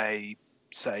why a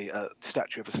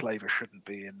statue of a slaver shouldn't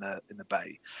be in the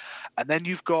bay, and then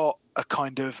you've got a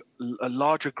kind of a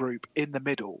larger group in the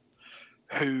middle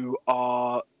who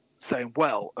are saying,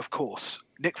 well, of course,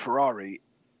 Nick Ferrari,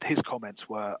 his comments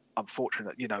were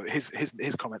unfortunate. His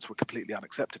comments were completely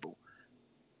unacceptable.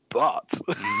 But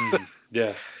like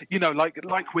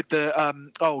with the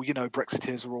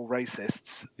Brexiteers are all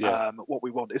racists. Yeah. What we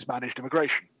want is managed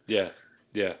immigration. Yeah.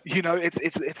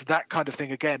 It's that kind of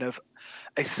thing again, of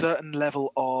a certain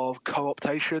level of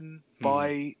co-optation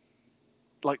by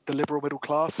like the liberal middle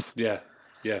class. Yeah,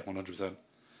 100%.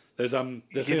 There's the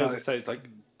thing I was to say, it's like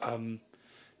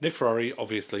Nick Ferrari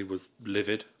obviously was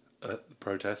livid at the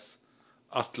protests.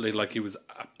 Utterly, like he was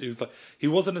like, he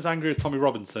wasn't as angry as Tommy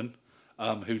Robinson,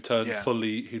 who turned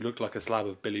who looked like a slab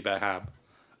of Billy Bear ham.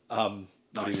 Nice.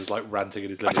 He was like ranting in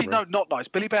his living room. No, not nice.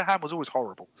 Billy Bear ham was always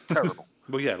horrible, terrible.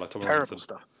 Well, yeah, like Tommy terrible Robinson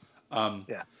stuff.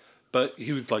 But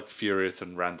he was like furious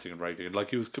and ranting and raving, and like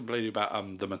he was complaining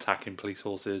about them attacking police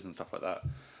horses and stuff like that.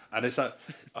 And it's like,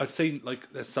 I've seen,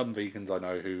 like, there's some vegans I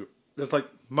know there's like,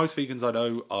 most vegans I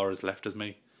know are as left as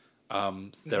me.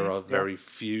 There are very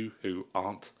few who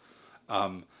aren't.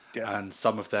 And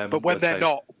some of them... But when they're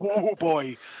not, oh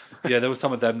boy! Yeah, there were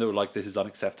some of them that were like, this is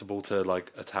unacceptable to,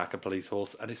 like, attack a police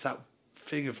horse. And it's that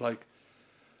thing of, like,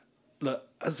 look,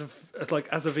 as a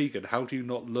vegan, how do you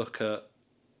not look at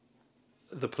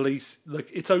the police? Like,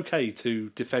 it's okay to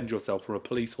defend yourself from a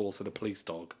police horse and a police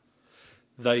dog.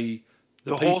 The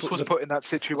horse was put in that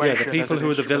situation. Yeah, the people who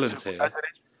are the villains here...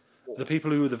 The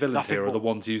people who are the villains here are the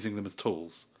ones using them as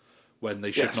tools when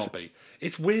they should not be.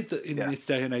 It's weird that in this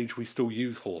day and age we still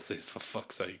use horses, for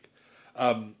fuck's sake.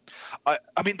 I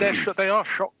mean, they are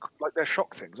shock, like, they're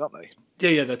shock things, aren't they?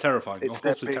 Yeah, they're terrifying. A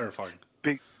horse is terrifying.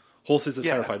 Horses are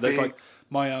terrifying. There's like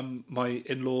my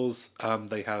in-laws.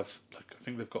 They have, like, I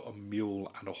think they've got a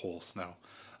mule and a horse now,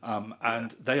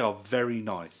 and they are very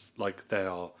nice. Like, they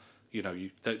are,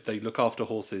 they look after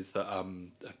horses that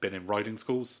have been in riding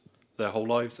schools their whole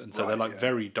lives, and so they're like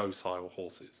very docile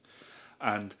horses.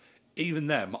 And even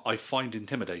them I find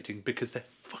intimidating because they're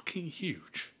fucking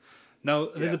huge. Now,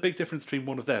 there's a big difference between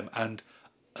one of them and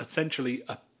essentially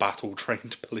a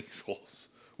battle-trained police horse,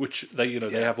 which they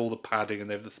have all the padding and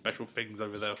they have the special things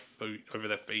over their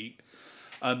feet.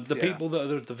 The people that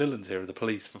are the villains here are the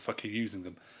police for fucking using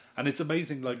them, and it's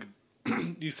amazing. Like,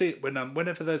 you see it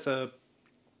whenever there's a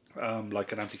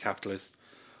like an anti-capitalist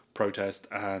protest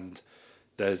and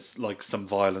there's like some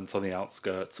violence on the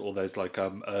outskirts, or there's like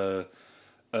an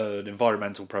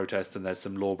environmental protest and there's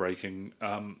some law breaking,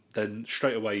 then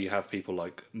straight away you have people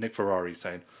like Nick Ferrari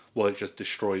saying, well, it just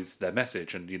destroys their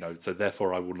message, and so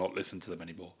therefore I will not listen to them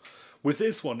anymore. With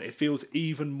this one, it feels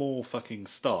even more fucking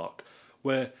stark,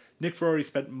 where Nick Ferrari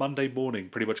spent Monday morning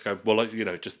pretty much going, well,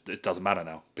 just it doesn't matter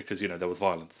now because there was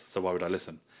violence, so why would I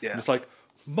listen? And it's like,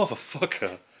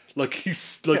 motherfucker, like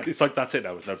it's like, that's it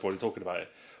now, there's no point in talking about it.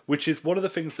 Which is one of the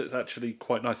things that's actually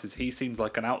quite nice, is he seems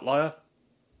like an outlier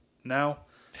now.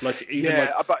 Like even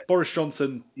Boris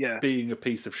Johnson being a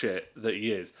piece of shit that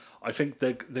he is. I think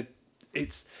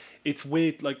it's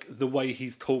weird. Like the way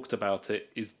he's talked about it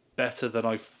is better than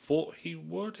I thought he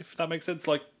would. If that makes sense.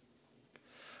 Like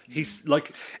he's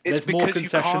like there's more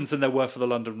concessions than there were for the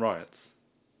London riots.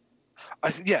 I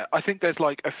think there's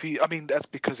like a few. I mean, that's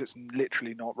because it's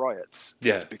literally not riots.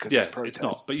 Yeah, it's because it's protests. It's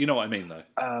not. But you know what I mean, though.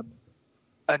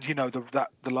 And you know the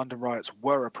London riots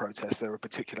were a protest. They're a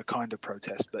particular kind of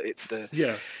protest, but it's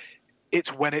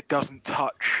it's when it doesn't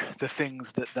touch the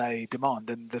things that they demand.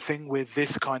 And the thing with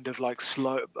this kind of like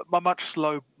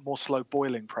more slow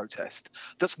boiling protest,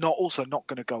 that's not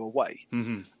going to go away.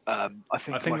 Mm-hmm. I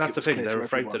think that's the thing. They're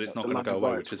afraid that it's not going to go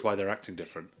away, which is why they're acting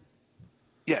different.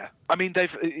 Yeah, I mean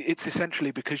it's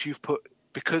essentially because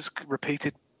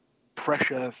repeated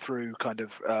pressure through kind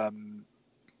of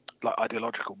like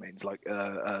ideological means, like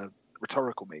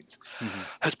rhetorical means,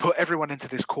 has put everyone into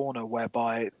this corner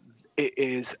whereby it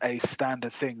is a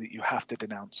standard thing that you have to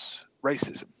denounce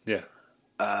racism. Yeah.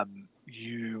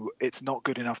 It's not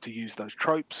good enough to use those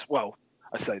tropes. Well,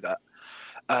 I say that.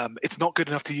 It's not good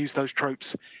enough to use those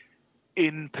tropes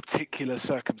in particular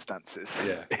circumstances.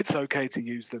 Yeah. It's okay to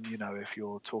use them, you know, if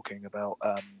you're talking about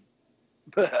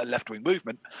a left-wing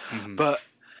movement, but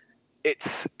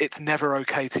it's never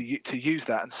okay to use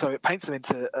that, and so it paints them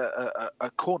into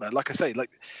a corner. Like I say,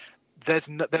 like there's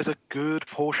a good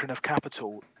portion of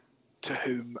capital to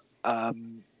whom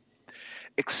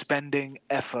expending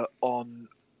effort on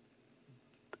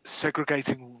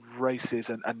segregating races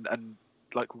and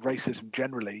like racism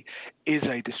generally is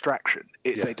a distraction.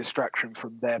 It's a distraction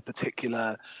from their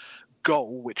particular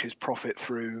goal, which is profit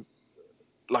through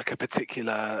like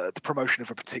the promotion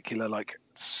of a particular like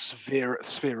sphere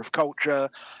of culture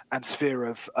and sphere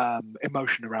of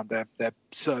emotion around their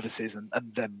services and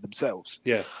them themselves.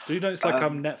 Yeah. Do you notice like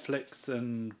Netflix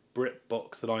and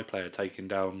BritBox and iPlayer are taking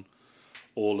down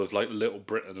all of like Little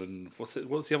Britain and what's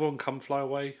the other one? Come Fly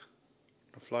Away.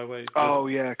 Fly Away. Oh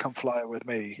yeah, Come Fly with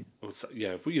Me.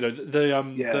 Yeah, you know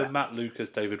the Matt Lucas,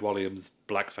 David Walliams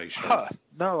blackface shows.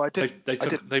 No, I didn't. They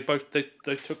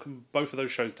took both of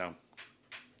those shows down.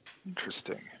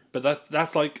 Interesting. But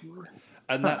that's like,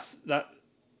 and that's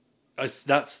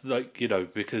like, you know,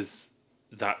 because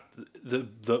that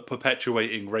the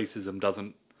perpetuating racism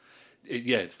doesn't.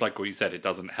 It's like what you said. It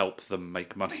doesn't help them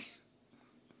make money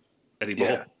anymore.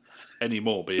 Yeah.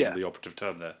 Anymore being the operative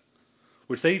term there.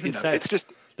 Which they even said. It's just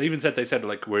they said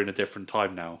like we're in a different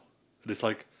time now, and it's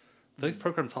like those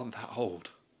programs aren't that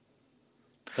old.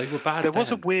 They were bad. There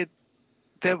was a weird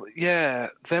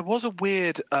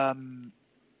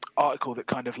article that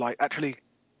kind of like actually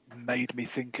made me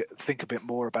think a bit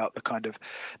more about the kind of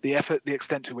the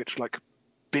extent to which like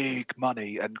big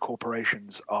money and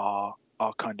corporations are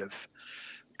kind of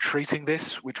treating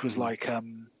this, which was like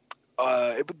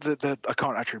I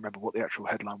can't actually remember what the actual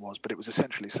headline was, but it was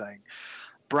essentially saying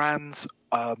brands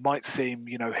might seem,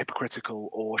 you know, hypocritical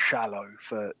or shallow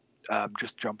for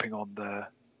just jumping on the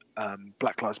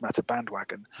Black Lives Matter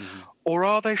bandwagon, or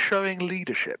are they showing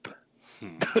leadership?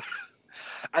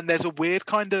 And there's a weird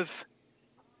kind of,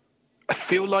 I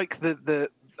feel like a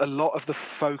lot of the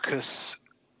focus.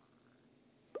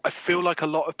 I feel like a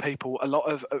lot of people, a lot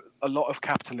of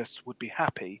capitalists would be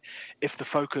happy if the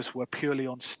focus were purely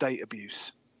on state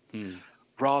abuse,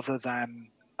 rather than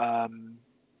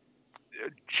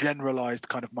generalized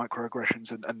kind of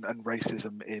microaggressions and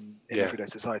racism in everyday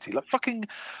society. Like fucking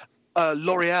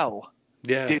L'Oreal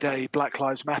did a Black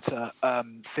Lives Matter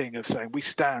thing of saying we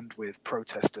stand with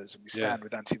protesters and we stand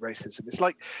with anti-racism. It's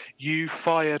like you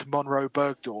fired Monroe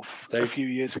Bergdorf a few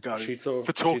years ago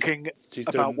for talking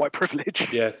about white privilege.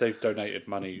 Yeah, they've donated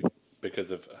money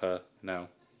because of her now.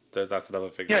 That's another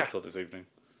thing I saw this evening.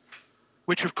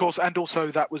 Which, of course, and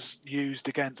also that was used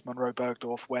against Monroe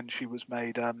Bergdorf when she was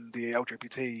made the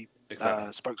LGBT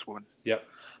spokeswoman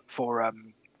for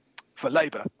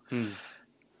Labour.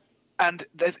 And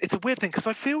it's a weird thing because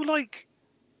I feel like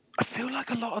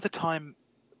a lot of the time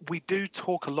we do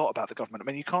talk a lot about the government. I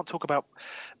mean, you can't talk about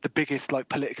the biggest like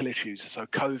political issues, so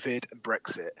COVID and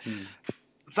Brexit.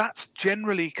 That's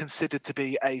generally considered to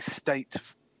be a state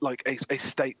a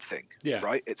state thing,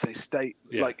 right? It's a state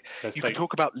like you can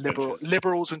talk about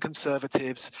liberals and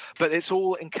conservatives, but it's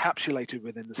all encapsulated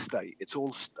within the state. It's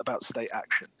all about state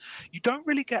action. You don't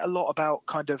really get a lot about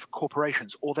kind of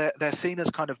corporations, or they're seen as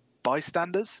kind of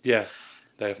bystanders. Yeah,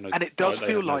 they have no. And it does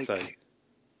feel like,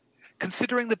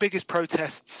 considering the biggest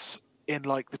protests in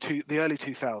like the early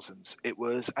 2000s, it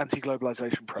was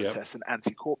anti-globalization protests and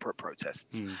anti-corporate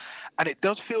protests, and it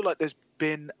does feel like there's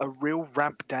been a real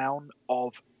ramp down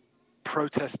of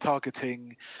protests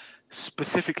targeting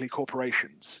specifically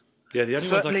corporations. Yeah, the only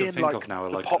ones I Certainly can in think like of now are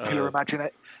the like popular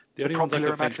the only ones I can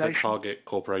think that imagination. target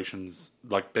corporations,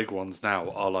 like big ones now,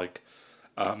 are like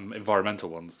environmental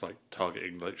ones, like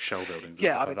targeting like shell buildings and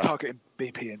Yeah, stuff I like mean that. targeting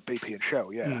BP and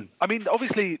Shell. Yeah, Mm. I mean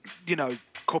obviously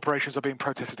corporations are being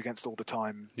protested against all the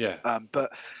time. Yeah,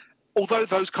 But although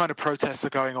those kind of protests are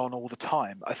going on all the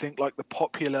time, I think like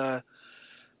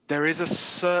there is a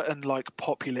certain like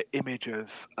popular image of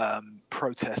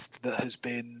protest that has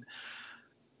been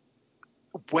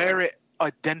where it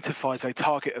identifies a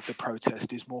target of the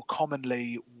protest is more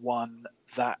commonly one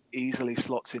that easily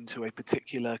slots into a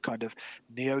particular kind of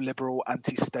neoliberal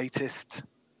anti-statist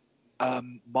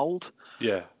mold.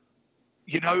 yeah,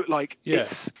 Like yeah.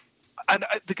 and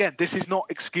again, this is not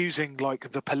excusing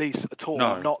like the police at all.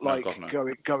 I'm No, not no, God like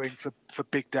no. going for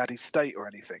Big Daddy State or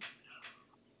anything.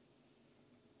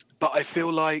 But I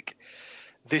feel like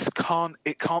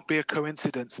it can't be a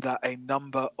coincidence that a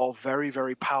number of very,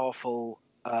 very powerful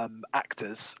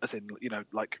actors, as in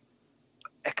like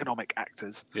economic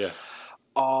actors, Yeah,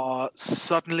 are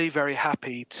suddenly very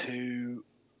happy to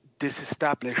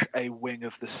disestablish a wing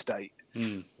of the state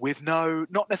mm. with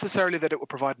not necessarily that it will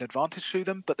provide an advantage to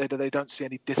them, but they don't see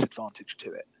any disadvantage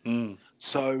to it. Mm.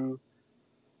 So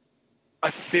I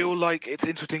feel like it's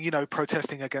interesting,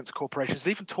 protesting against corporations,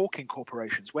 even talking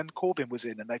corporations. When Corbyn was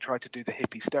in and they tried to do the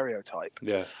hippie stereotype,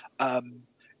 Yeah,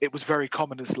 it was very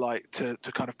common as like to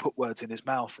kind of put words in his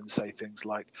mouth and say things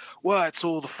like, well, it's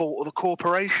all the fault of the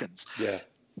corporations. yeah,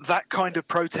 That kind of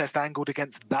protest angled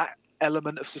against that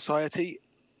element of society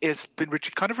has been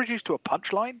kind of reduced to a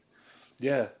punchline.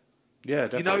 yeah, yeah,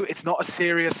 definitely. It's not a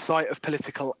serious site of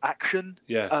political action.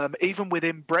 Yeah, Even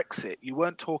within Brexit, you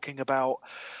weren't talking about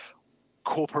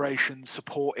corporations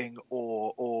supporting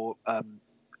or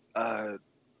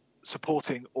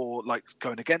supporting or like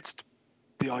going against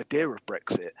the idea of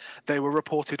Brexit. They were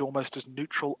reported almost as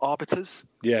neutral arbiters.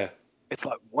 yeah, It's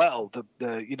like, well,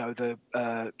 the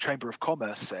Chamber of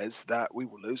Commerce says that we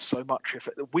will lose so much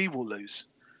we will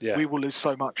lose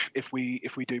so much if we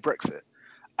do Brexit.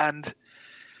 And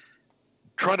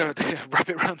trying to wrap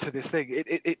it around to this thing,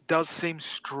 it does seem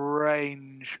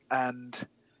strange, and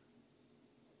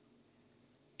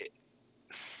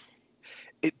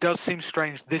it does seem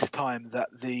strange this time that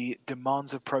the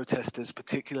demands of protesters,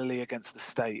 particularly against the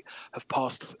state, have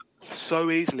passed so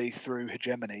easily through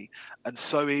hegemony and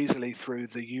so easily through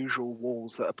the usual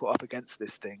walls that are put up against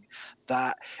this thing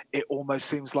that it almost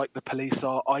seems like the police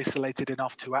are isolated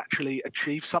enough to actually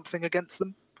achieve something against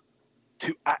them,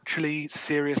 to actually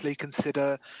seriously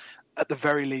consider, at the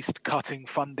very least, cutting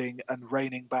funding and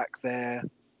reining back their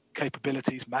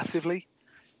capabilities massively,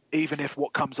 even if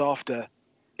what comes after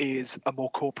is a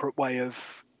more corporate way of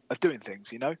doing things,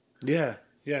 yeah,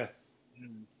 yeah.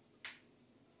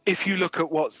 If you look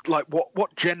at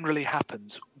what generally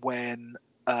happens when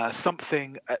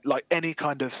something like any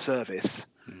kind of service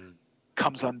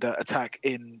comes under attack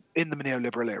in the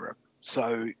neoliberal era.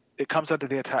 So it comes under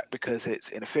the attack because it's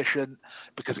inefficient,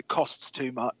 because it costs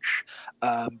too much,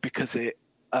 because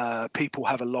people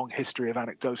have a long history of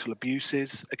anecdotal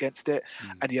abuses against it.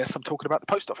 And yes, I'm talking about the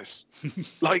post office.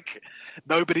 Like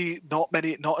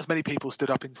not as many people stood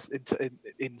up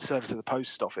in service of the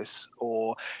post office,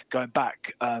 or going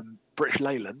back, British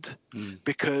Leyland,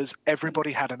 because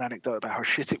everybody had an anecdote about how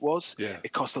shit it was. Yeah.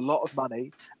 It cost a lot of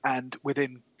money, and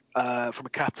from a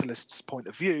capitalist's point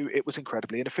of view, it was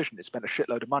incredibly inefficient. It spent a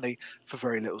shitload of money for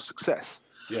very little success.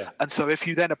 Yeah. And so if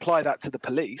you then apply that to the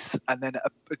police and then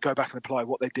go back and apply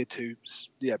what they did to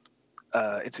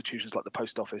institutions like the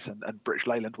post office and British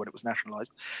Leyland when it was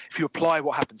nationalised, if you apply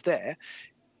what happens there,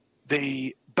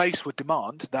 the base would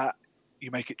demand that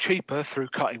you make it cheaper through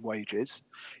cutting wages,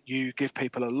 you give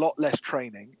people a lot less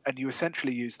training, and you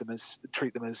essentially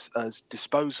treat them as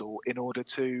disposal in order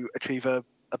to achieve a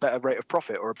better rate of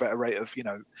profit or a better rate of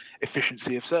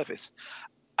efficiency of service.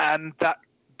 And that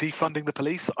defunding the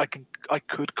police, I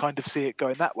could kind of see it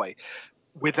going that way,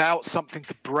 without something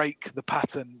to break the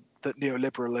pattern that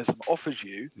neoliberalism offers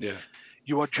you. Yeah.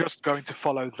 You are just going to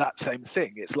follow that same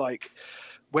thing. It's like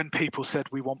when people said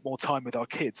we want more time with our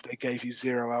kids, they gave you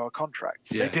 0-hour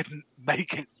contracts. Yeah. They didn't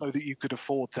make it so that you could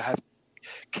afford to have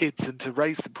kids and to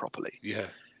raise them properly. Yeah.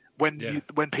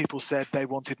 When people said they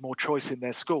wanted more choice in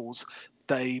their schools,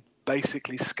 they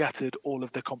basically scattered all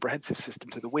of the comprehensive system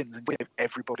to the winds and gave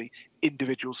everybody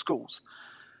individual schools,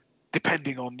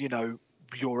 depending on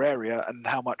your area and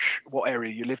what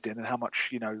area you lived in and how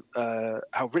much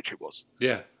how rich it was.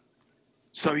 Yeah.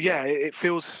 So yeah, it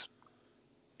feels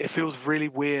really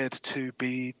weird to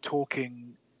be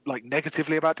talking like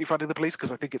negatively about defunding the police,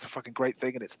 because I think it's a fucking great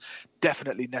thing and it's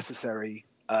definitely necessary,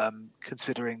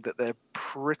 considering that they're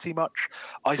pretty much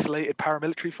isolated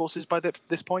paramilitary forces by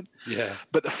this point. Yeah.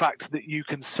 But the fact that you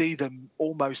can see them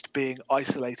almost being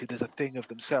isolated as a thing of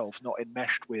themselves, not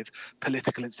enmeshed with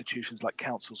political institutions like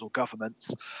councils or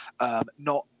governments,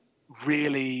 not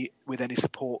really with any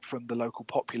support from the local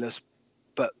populace,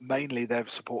 but mainly their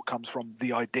support comes from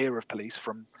the idea of police,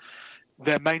 from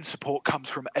their main support comes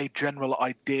from a general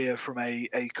idea from a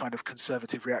kind of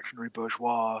conservative reactionary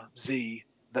bourgeoisie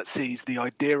that sees the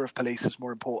idea of police as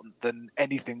more important than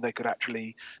anything they could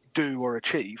actually do or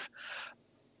achieve.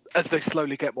 As they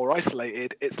slowly get more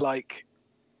isolated, it's like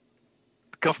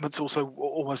government's also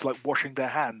almost like washing their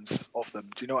hands of them.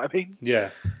 Do you know what I mean?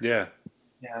 Yeah. Yeah.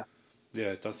 Yeah,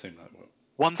 it does seem like that.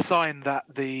 One sign that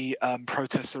the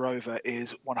protests are over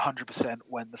is 100%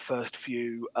 when the first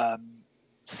few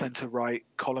centre-right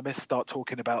columnists start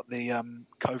talking about the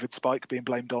COVID spike being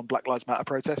blamed on Black Lives Matter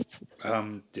protests.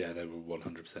 Yeah, they will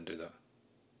 100% do that.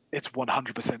 It's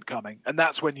 100% coming. And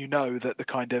that's when you know that the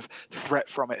kind of threat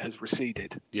from it has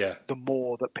receded. Yeah. The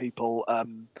more that people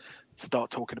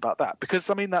start talking about that. Because,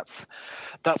 I mean, that's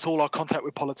all our contact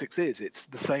with politics is. It's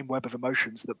the same web of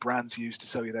emotions that brands use to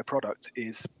sell you their product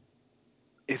is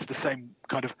the same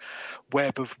kind of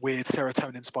web of weird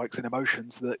serotonin spikes and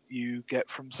emotions that you get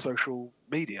from social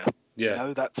media. Yeah. You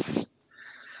know,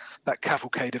 that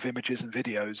cavalcade of images and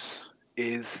videos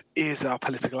is our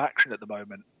political action at the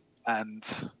moment. And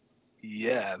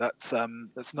yeah, that's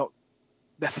not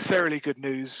necessarily good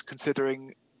news,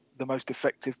 considering the most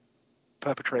effective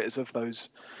perpetrators of those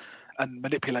and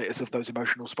manipulators of those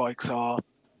emotional spikes are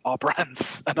our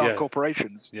brands and our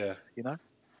corporations. Yeah. You know?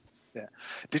 Yeah.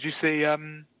 Did you see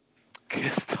Keir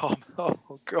Starmer?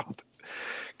 Oh God,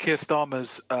 Keir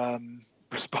Starmer's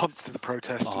response to the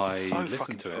protest was so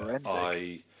fucking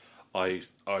forensic. I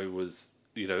was,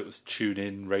 it was tune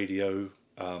in radio.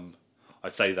 I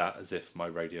say that as if my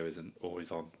radio isn't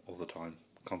always on all the time,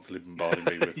 constantly bombarding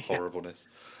me with horribleness.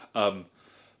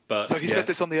 But so he said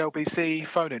this on the LBC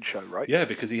phone-in show, right? Yeah,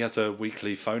 because he has a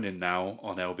weekly phone-in now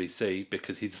on LBC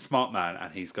because he's a smart man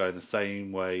and he's going the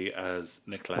same way as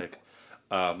Nick Clegg.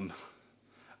 And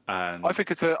I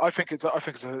think it's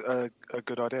a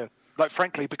good idea. Like,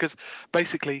 frankly, because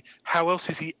basically, how else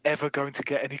is he ever going to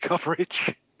get any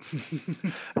coverage?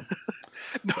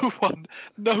 No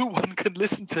one can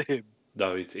listen to him.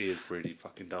 No, he is really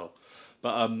fucking dull.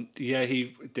 But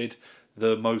he did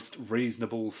the most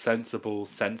reasonable, sensible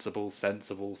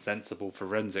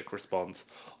forensic response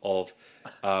of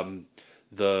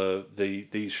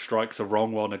these strikes are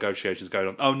wrong while negotiations going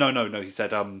on. Oh no, he said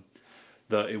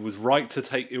that it was right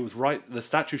the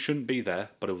statue shouldn't be there,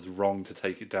 but it was wrong to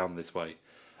take it down this way.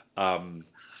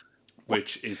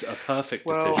 Which is a perfect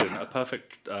decision, a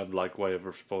perfect way of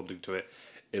responding to it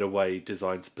in a way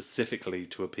designed specifically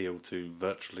to appeal to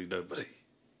virtually nobody.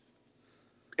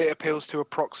 It appeals to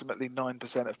approximately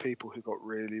 9% of people who got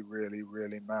really, really,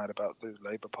 really mad about the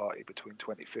Labour Party between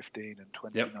 2015 and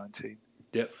 2019.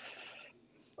 Yep.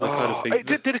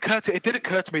 It did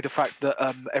occur to me the fact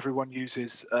that everyone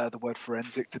uses the word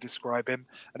forensic to describe him,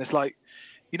 and it's like,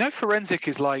 forensic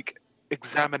is like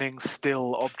examining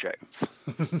still objects.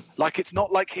 Like, it's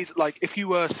not like he's like, if you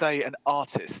were, say, an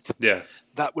artist,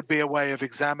 that would be a way of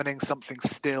examining something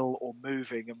still or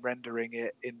moving and rendering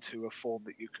it into a form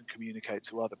that you can communicate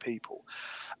to other people.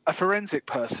 A forensic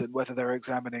person, whether they're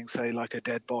examining, say, like a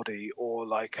dead body or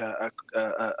like a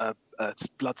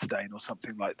blood stain or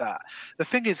something like that, the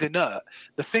thing is inert.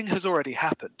 The thing has already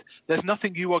happened. There's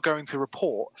nothing you are going to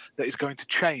report that is going to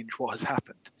change what has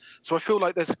happened. So I feel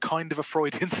like there's a kind of a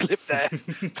Freudian slip there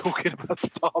talking about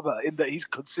Starmer, in that he's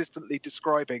consistently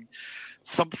describing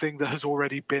something that has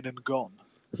already been and gone.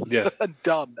 Yeah. And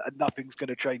done, and nothing's going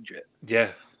to change it. Yeah.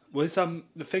 Well,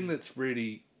 the thing that's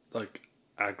really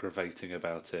aggravating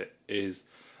about it is,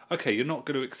 okay, you're not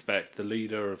going to expect the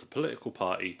leader of a political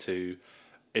party to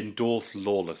endorse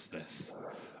lawlessness,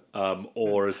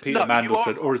 or as Peter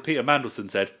Mandelson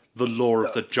said, the law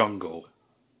of the jungle.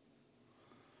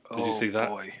 Did you see that?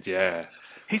 Boy. Yeah.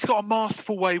 He's got a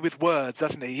masterful way with words,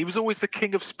 hasn't he? He was always the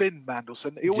king of spin,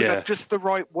 Mandelson. He always had just the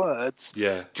right words,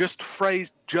 just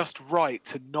phrased just right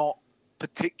to not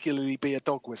particularly be a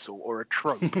dog whistle or a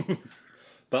trope.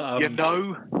 But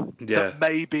that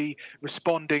maybe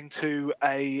responding to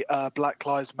a Black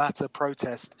Lives Matter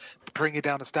protest, bringing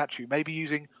down a statue, maybe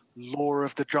using law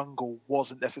of the jungle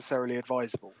wasn't necessarily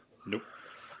advisable. Nope.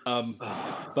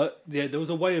 But there was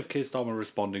a way of Keir Starmer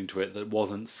responding to it that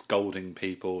wasn't scolding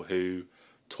people who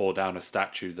tore down a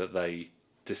statue that they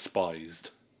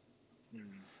despised.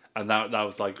 And that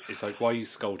was like, it's like, why are you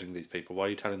scolding these people? Why are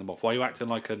you telling them off? Why are you acting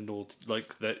like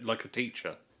a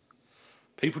teacher?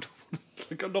 People don't,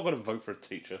 like, I'm not going to vote for a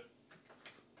teacher.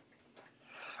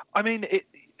 I mean,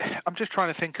 I'm just trying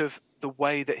to think of the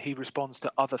way that he responds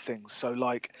to other things. So,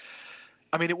 like,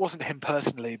 I mean, it wasn't him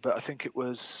personally, but I think it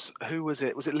was, who was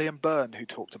it? Was it Liam Byrne who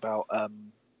talked about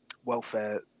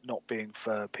welfare not being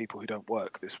for people who don't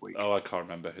work this week? Oh, I can't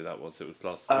remember who that was. It was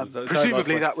last.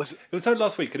 Presumably that was. It was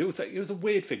last week, and it was a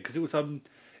weird thing because it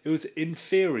was in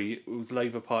theory it was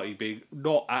Labour Party being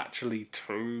not actually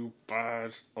too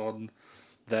bad on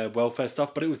their welfare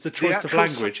stuff, but it was the choice of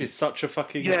language is such a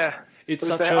fucking It's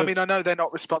such I mean, I know they're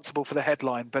not responsible for the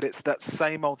headline, but it's that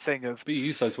same old thing of. But you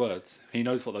use those words. He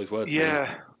knows what those words mean.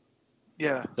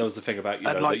 Yeah. That was the thing about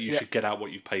that you should get out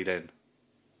what you've paid in.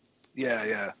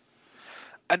 Yeah.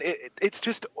 And it's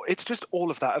just all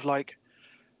of that of like,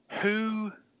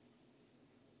 who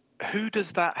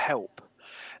does that help?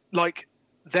 Like,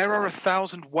 there are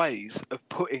 1,000 ways of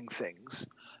putting things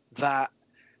that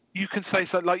you can say.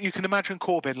 So, like, you can imagine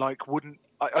Corbyn, like, wouldn't.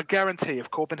 I guarantee if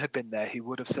Corbyn had been there, he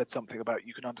would have said something about,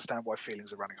 you can understand why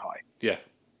feelings are running high. Yeah.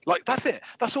 Like, that's it.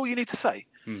 That's all you need to say.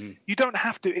 Mm-hmm. You don't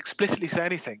have to explicitly say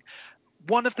anything.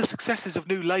 One of the successes of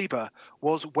New Labour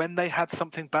was when they had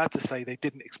something bad to say, they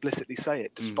didn't explicitly say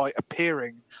it, despite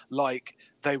appearing like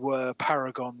they were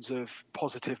paragons of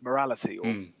positive morality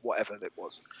or whatever it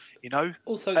was. You know?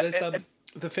 Also, there's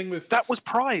the thing with... That was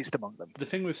prized among them. The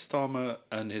thing with Starmer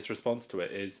and his response to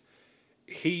it is,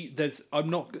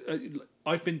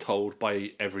 I've been told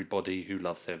by everybody who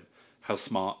loves him how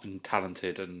smart and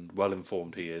talented and well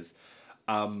informed he is,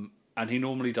 and he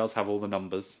normally does have all the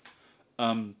numbers,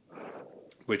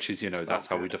 which is that's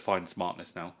how we define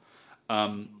smartness now.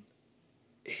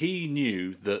 He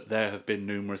knew that there have been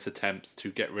numerous attempts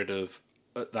to get rid of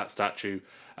that statue,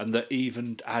 and that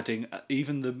even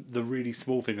the really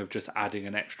small thing of just adding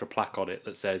an extra plaque on it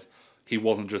that says he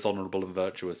wasn't just honourable and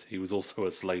virtuous, he was also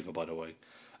a slaver, by the way.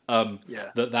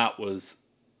 That was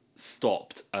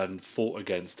stopped and fought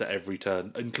against at every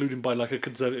turn, including by like a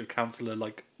Conservative councillor,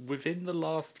 like within the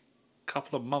last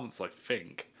couple of months, I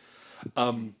think.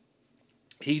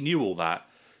 He knew all that,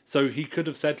 so he could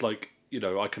have said like,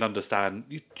 I can understand.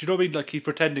 Do you know what I mean? Like, he's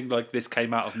pretending like this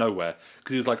came out of nowhere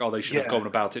because he was like, oh, they should have gone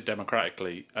about it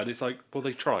democratically, and it's like, well,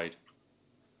 they tried.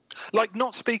 Like,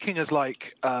 not speaking as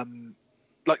like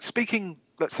speaking,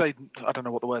 let's say, I don't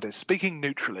know what the word is, speaking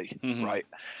neutrally, right?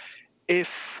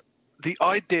 If the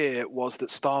idea was that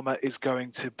Starmer is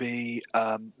going to be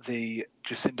the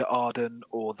Jacinda Ardern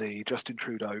or the Justin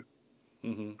Trudeau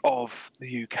of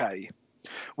the UK,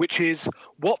 which is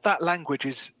what that language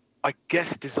is, I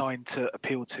guess, designed to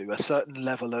appeal to, a certain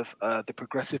level of the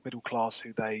progressive middle class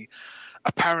who they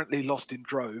apparently lost in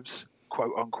droves,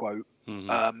 quote unquote,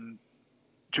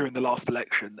 during the last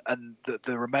election, and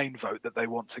the Remain vote that they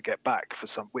want to get back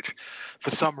which for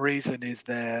some reason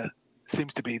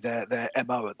seems to be their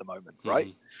MO at the moment,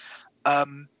 right?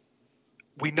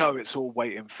 We know it's all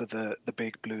waiting for the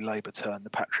big blue Labour turn, the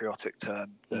patriotic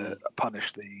turn, the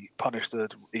punish the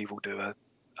evildoer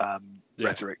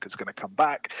rhetoric is going to come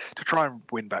back to try and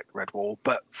win back the Red Wall.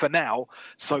 But for now,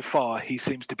 so far, he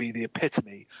seems to be the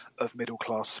epitome of middle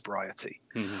class sobriety,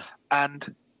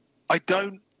 and I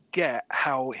don't get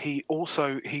how he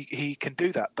can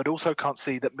do that, but also can't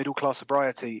see that middle class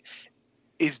sobriety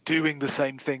is doing the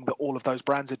same thing that all of those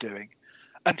brands are doing,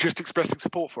 and just expressing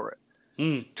support for it.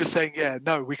 Just saying,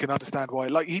 we can understand why.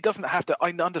 Like, he doesn't have to.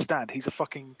 I understand he's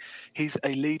a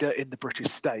leader in the British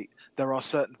state. There are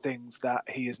certain things that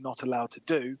he is not allowed to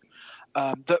do,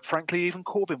 that frankly even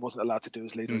Corbyn wasn't allowed to do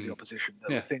as leader of the opposition.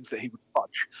 There are things that he would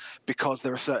fudge because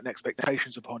there are certain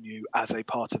expectations upon you as a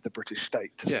part of the British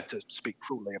state to speak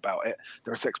cruelly about it.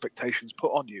 There are expectations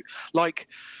put on you, like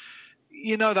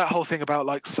that whole thing about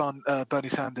like Bernie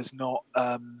Sanders not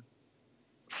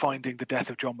finding the death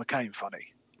of John McCain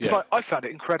funny. It's like, I found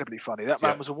it incredibly funny. That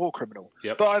man was a war criminal.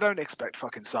 But I don't expect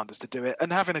fucking Sanders to do it.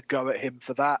 And having a go at him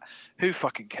for that, who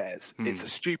fucking cares? It's a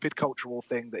stupid cultural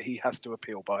thing that he has to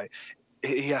appeal by.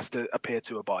 He has to appear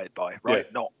to abide by, right?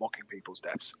 Not mocking people's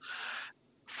deaths.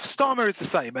 Starmer is the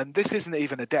same, and this isn't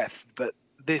even a death, but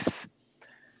this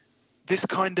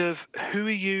kind of, who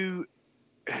are you...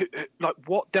 like,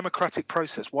 what democratic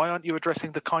process? Why aren't you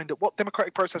addressing what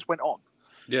democratic process went on?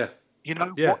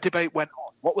 What debate went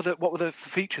on? What were the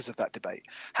features of that debate?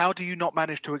 How do you not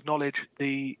manage to acknowledge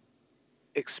the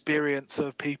experience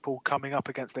of people coming up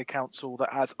against a council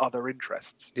that has other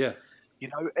interests?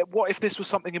 What if this was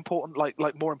something important, like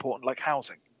more important, like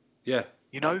housing?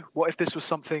 What if this was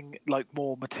something like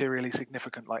more materially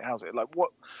significant, like housing? Like,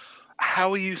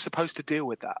 how are you supposed to deal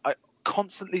with that? I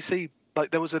constantly see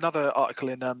like there was another article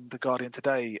in the Guardian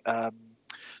today,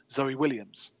 Zoe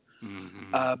Williams,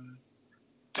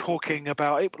 talking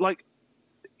about it. Like,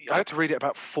 I had to read it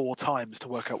about 4 times to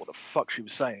work out what the fuck she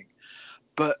was saying.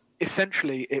 But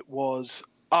essentially, it was,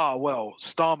 well,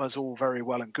 Starmer's all very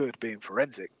well and good being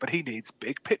forensic, but he needs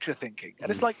big picture thinking.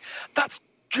 And it's like, that's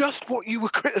just what you were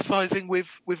criticising with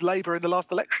Labour in the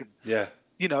last election. Yeah.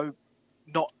 I'm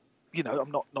not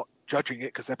judging it,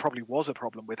 because there probably was a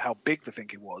problem with how big the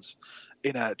thinking was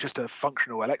in just a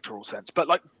functional electoral sense. But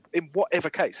like, in whatever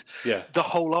case, the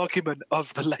whole argument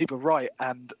of the Labour right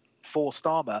and for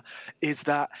Starmer is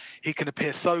that he can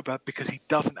appear sober because he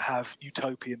doesn't have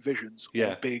utopian visions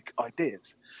or big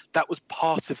ideas. That was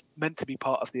meant to be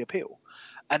part of the appeal.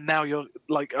 And now you're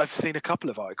like, I've seen a couple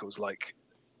of articles like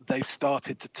they've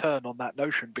started to turn on that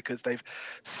notion because they've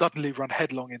suddenly run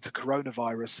headlong into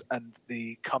coronavirus and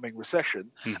the coming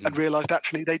recession and realized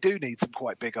actually they do need some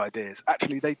quite big ideas.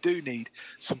 Actually, they do need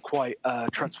some quite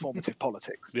transformative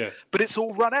politics. Yeah. But it's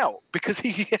all run out because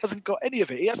he hasn't got any of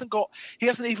it. He hasn't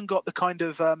even got the kind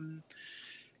of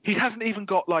he hasn't even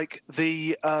got like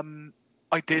the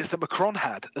ideas that Macron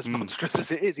had, as monstrous as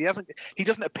it is. He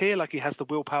doesn't appear like he has the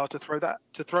willpower to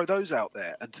throw those out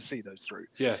there and to see those through.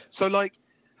 Yeah. So like,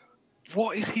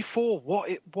 what is he for? What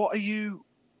are you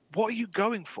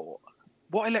going for?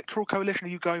 What electoral coalition are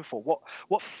you going for?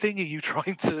 What thing are you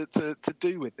trying to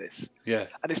do with this? Yeah.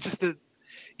 And it's just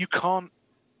he can't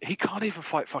even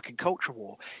fight fucking culture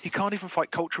war. He can't even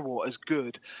fight culture war as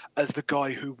good as the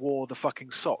guy who wore the fucking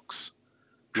socks,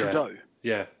 Trudeau.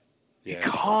 Yeah. He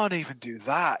can't even do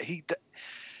that.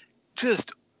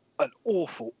 Just an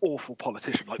awful, awful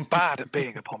politician. Like, bad at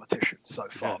being a politician so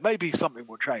far. Maybe something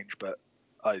will change, but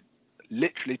I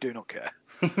literally do not care.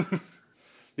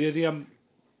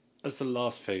 That's the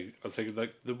last thing I was thinking.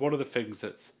 Like, one of the things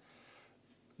that's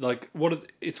like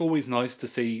it's always nice to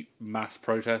see mass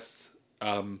protests.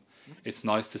 It's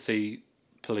nice to see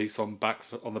police on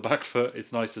the back foot.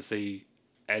 It's nice to see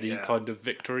any kind of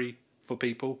victory for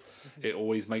people. It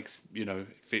always makes,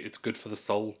 it's good for the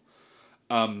soul.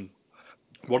 One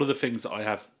of the things that I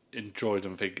have enjoyed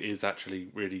and think is actually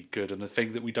really good, and the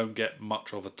thing that we don't get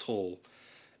much of at all,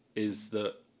 is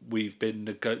that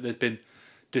there's been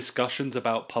discussions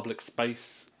about public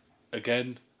space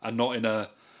again, and not in a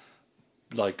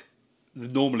like.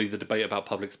 Normally, the debate about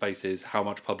public space is how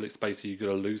much public space are you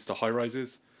going to lose to high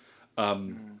rises,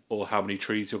 or how many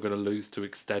trees you're going to lose to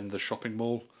extend the shopping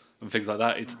mall and things like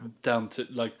that. It's down to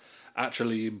like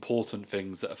actually important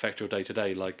things that affect your day to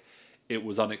day. Like, it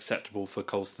was unacceptable for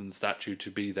Colston's statue to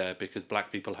be there because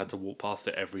black people had to walk past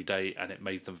it every day and it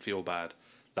made them feel bad.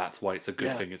 That's why it's a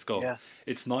good thing it's gone. Yeah.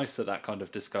 It's nice that kind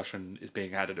of discussion is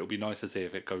being had, and it'll be nice to see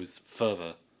if it goes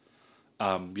further.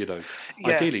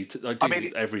 Ideally,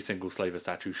 every single slaver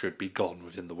statue should be gone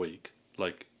within the week.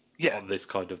 Like, on this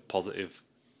kind of positive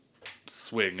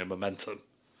swing and momentum.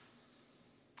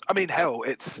 I mean, hell,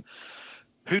 it's...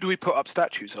 Who do we put up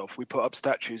statues of? We put up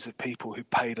statues of people who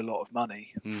paid a lot of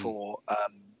money for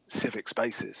civic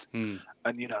spaces, and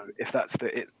if that's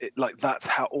that's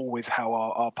how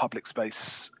our public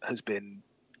space has been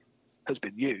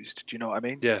used. Do you know what I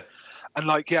mean? Yeah.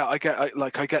 And I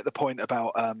get the point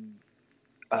about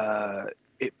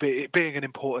it being an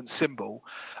important symbol.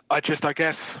 I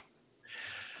guess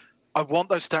I want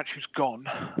those statues gone,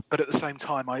 but at the same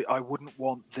time, I wouldn't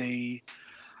want the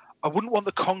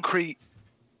concrete,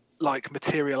 like,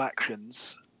 material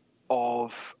actions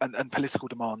of and political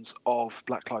demands of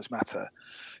Black Lives Matter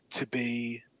to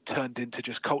be turned into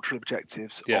just cultural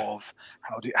objectives of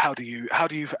how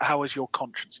is your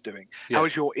conscience doing? How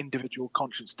is your individual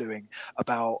conscience doing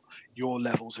about your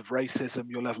levels of racism,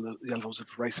 your levels of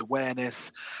race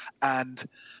awareness? And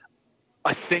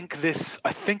I think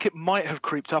it might have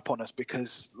creeped up on us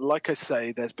because, like I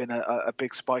say, there's been a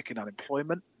big spike in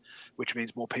unemployment, which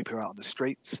means more people are out on the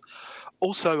streets.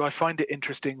 Also, I find it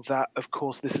interesting that, of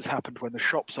course, this has happened when the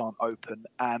shops aren't open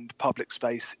and public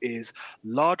space is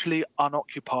largely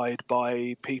unoccupied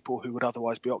by people who would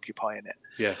otherwise be occupying it.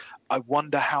 Yeah. I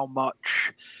wonder how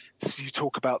much, so you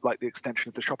talk about like the extension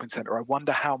of the shopping centre, I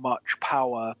wonder how much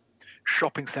power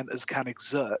shopping centres can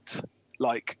exert,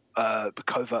 like the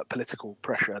covert political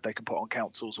pressure they can put on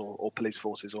councils or police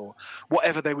forces or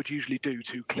whatever they would usually do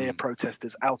to clear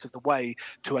protesters out of the way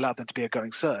to allow them to be a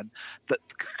going concern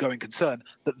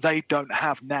that they don't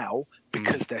have now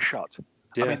because they're shut.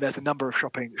 Yeah. I mean, there's a number of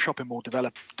shopping mall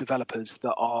developers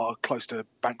that are close to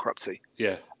bankruptcy.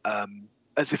 Yeah.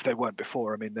 as if they weren't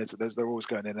before. I mean, they're always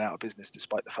going in and out of business,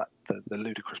 despite the fact that the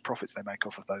ludicrous profits they make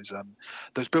off of those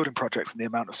building projects and the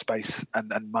amount of space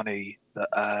and money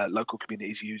that local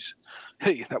communities use.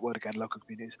 Hey, that word again, local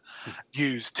communities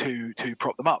use to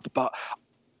prop them up. But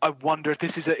I wonder if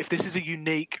this is a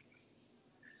unique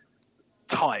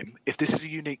time. If this is a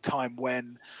unique time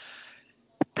when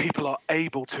people are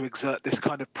able to exert this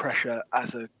kind of pressure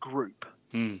as a group,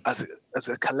 as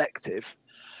a collective,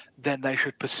 then they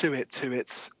should pursue it to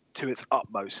its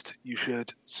utmost. You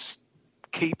should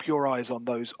keep your eyes on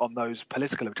those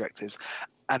political objectives,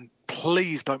 and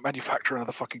please don't manufacture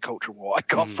another fucking culture war. I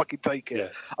can't fucking take it. Yeah.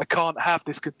 I can't have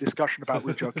this discussion about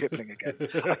Rudyard Kipling again.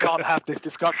 I can't have this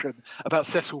discussion about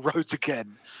Cecil Rhodes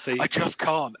again. See, I just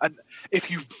can't. And if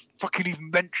you fucking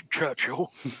even mention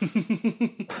Churchill,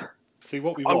 see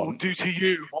what we I want. will do to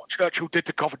you what Churchill did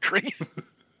to Coventry.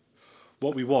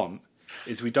 What we want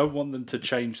is we don't want them to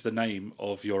change the name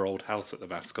of your old house at the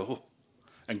math school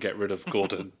and get rid of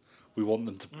Gordon. We want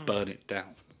them to burn it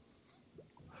down.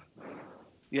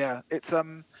 Yeah, it's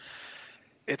a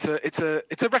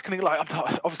reckoning. Like, I'm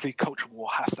not, obviously, culture war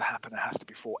has to happen. It has to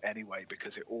be fought anyway,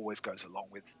 because it always goes along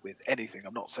with anything.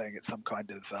 I'm not saying it's some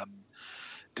kind of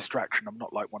distraction. I'm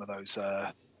not like one of those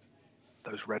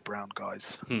red brown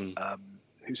guys who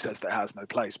says that has no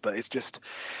place. But it's just,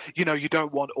 you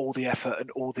don't want all the effort and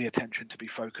all the attention to be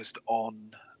focused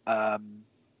on, I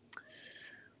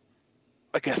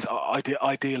guess,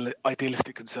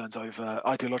 idealistic concerns over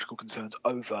ideological concerns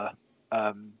over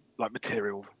like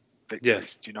material victories. Yeah.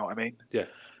 Do you know what I mean? Yeah.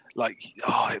 Like,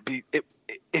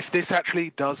 if this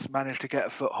actually does manage to get a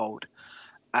foothold,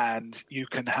 and you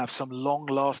can have some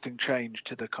long-lasting change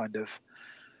to the kind of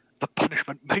the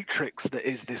punishment matrix that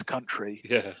is this country.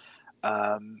 Yeah.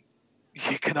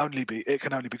 It can only be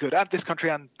good. And this country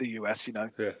and the US, Yeah.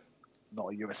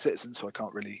 not a US citizen, so I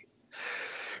can't really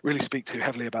speak too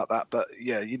heavily about that. But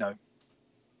yeah,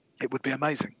 it would be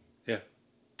amazing. Yeah.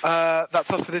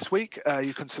 That's us for this week.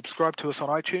 You can subscribe to us on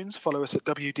iTunes. Follow us at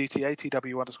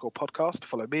WDTATW_podcast.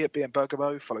 Follow me at BM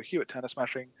Bergamo. Follow Hugh at Tenor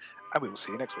Smashing. And we will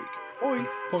see you next week. Bye.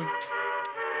 Point.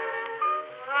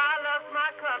 I love my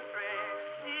country,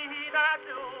 indeed I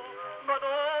do, but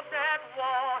oh, that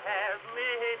war has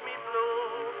made me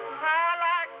blue. I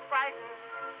like fighting,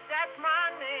 that's my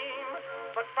name,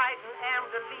 but fighting am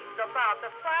the least about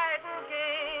the fighting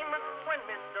game. When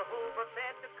Mr. Hoover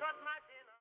said to cut my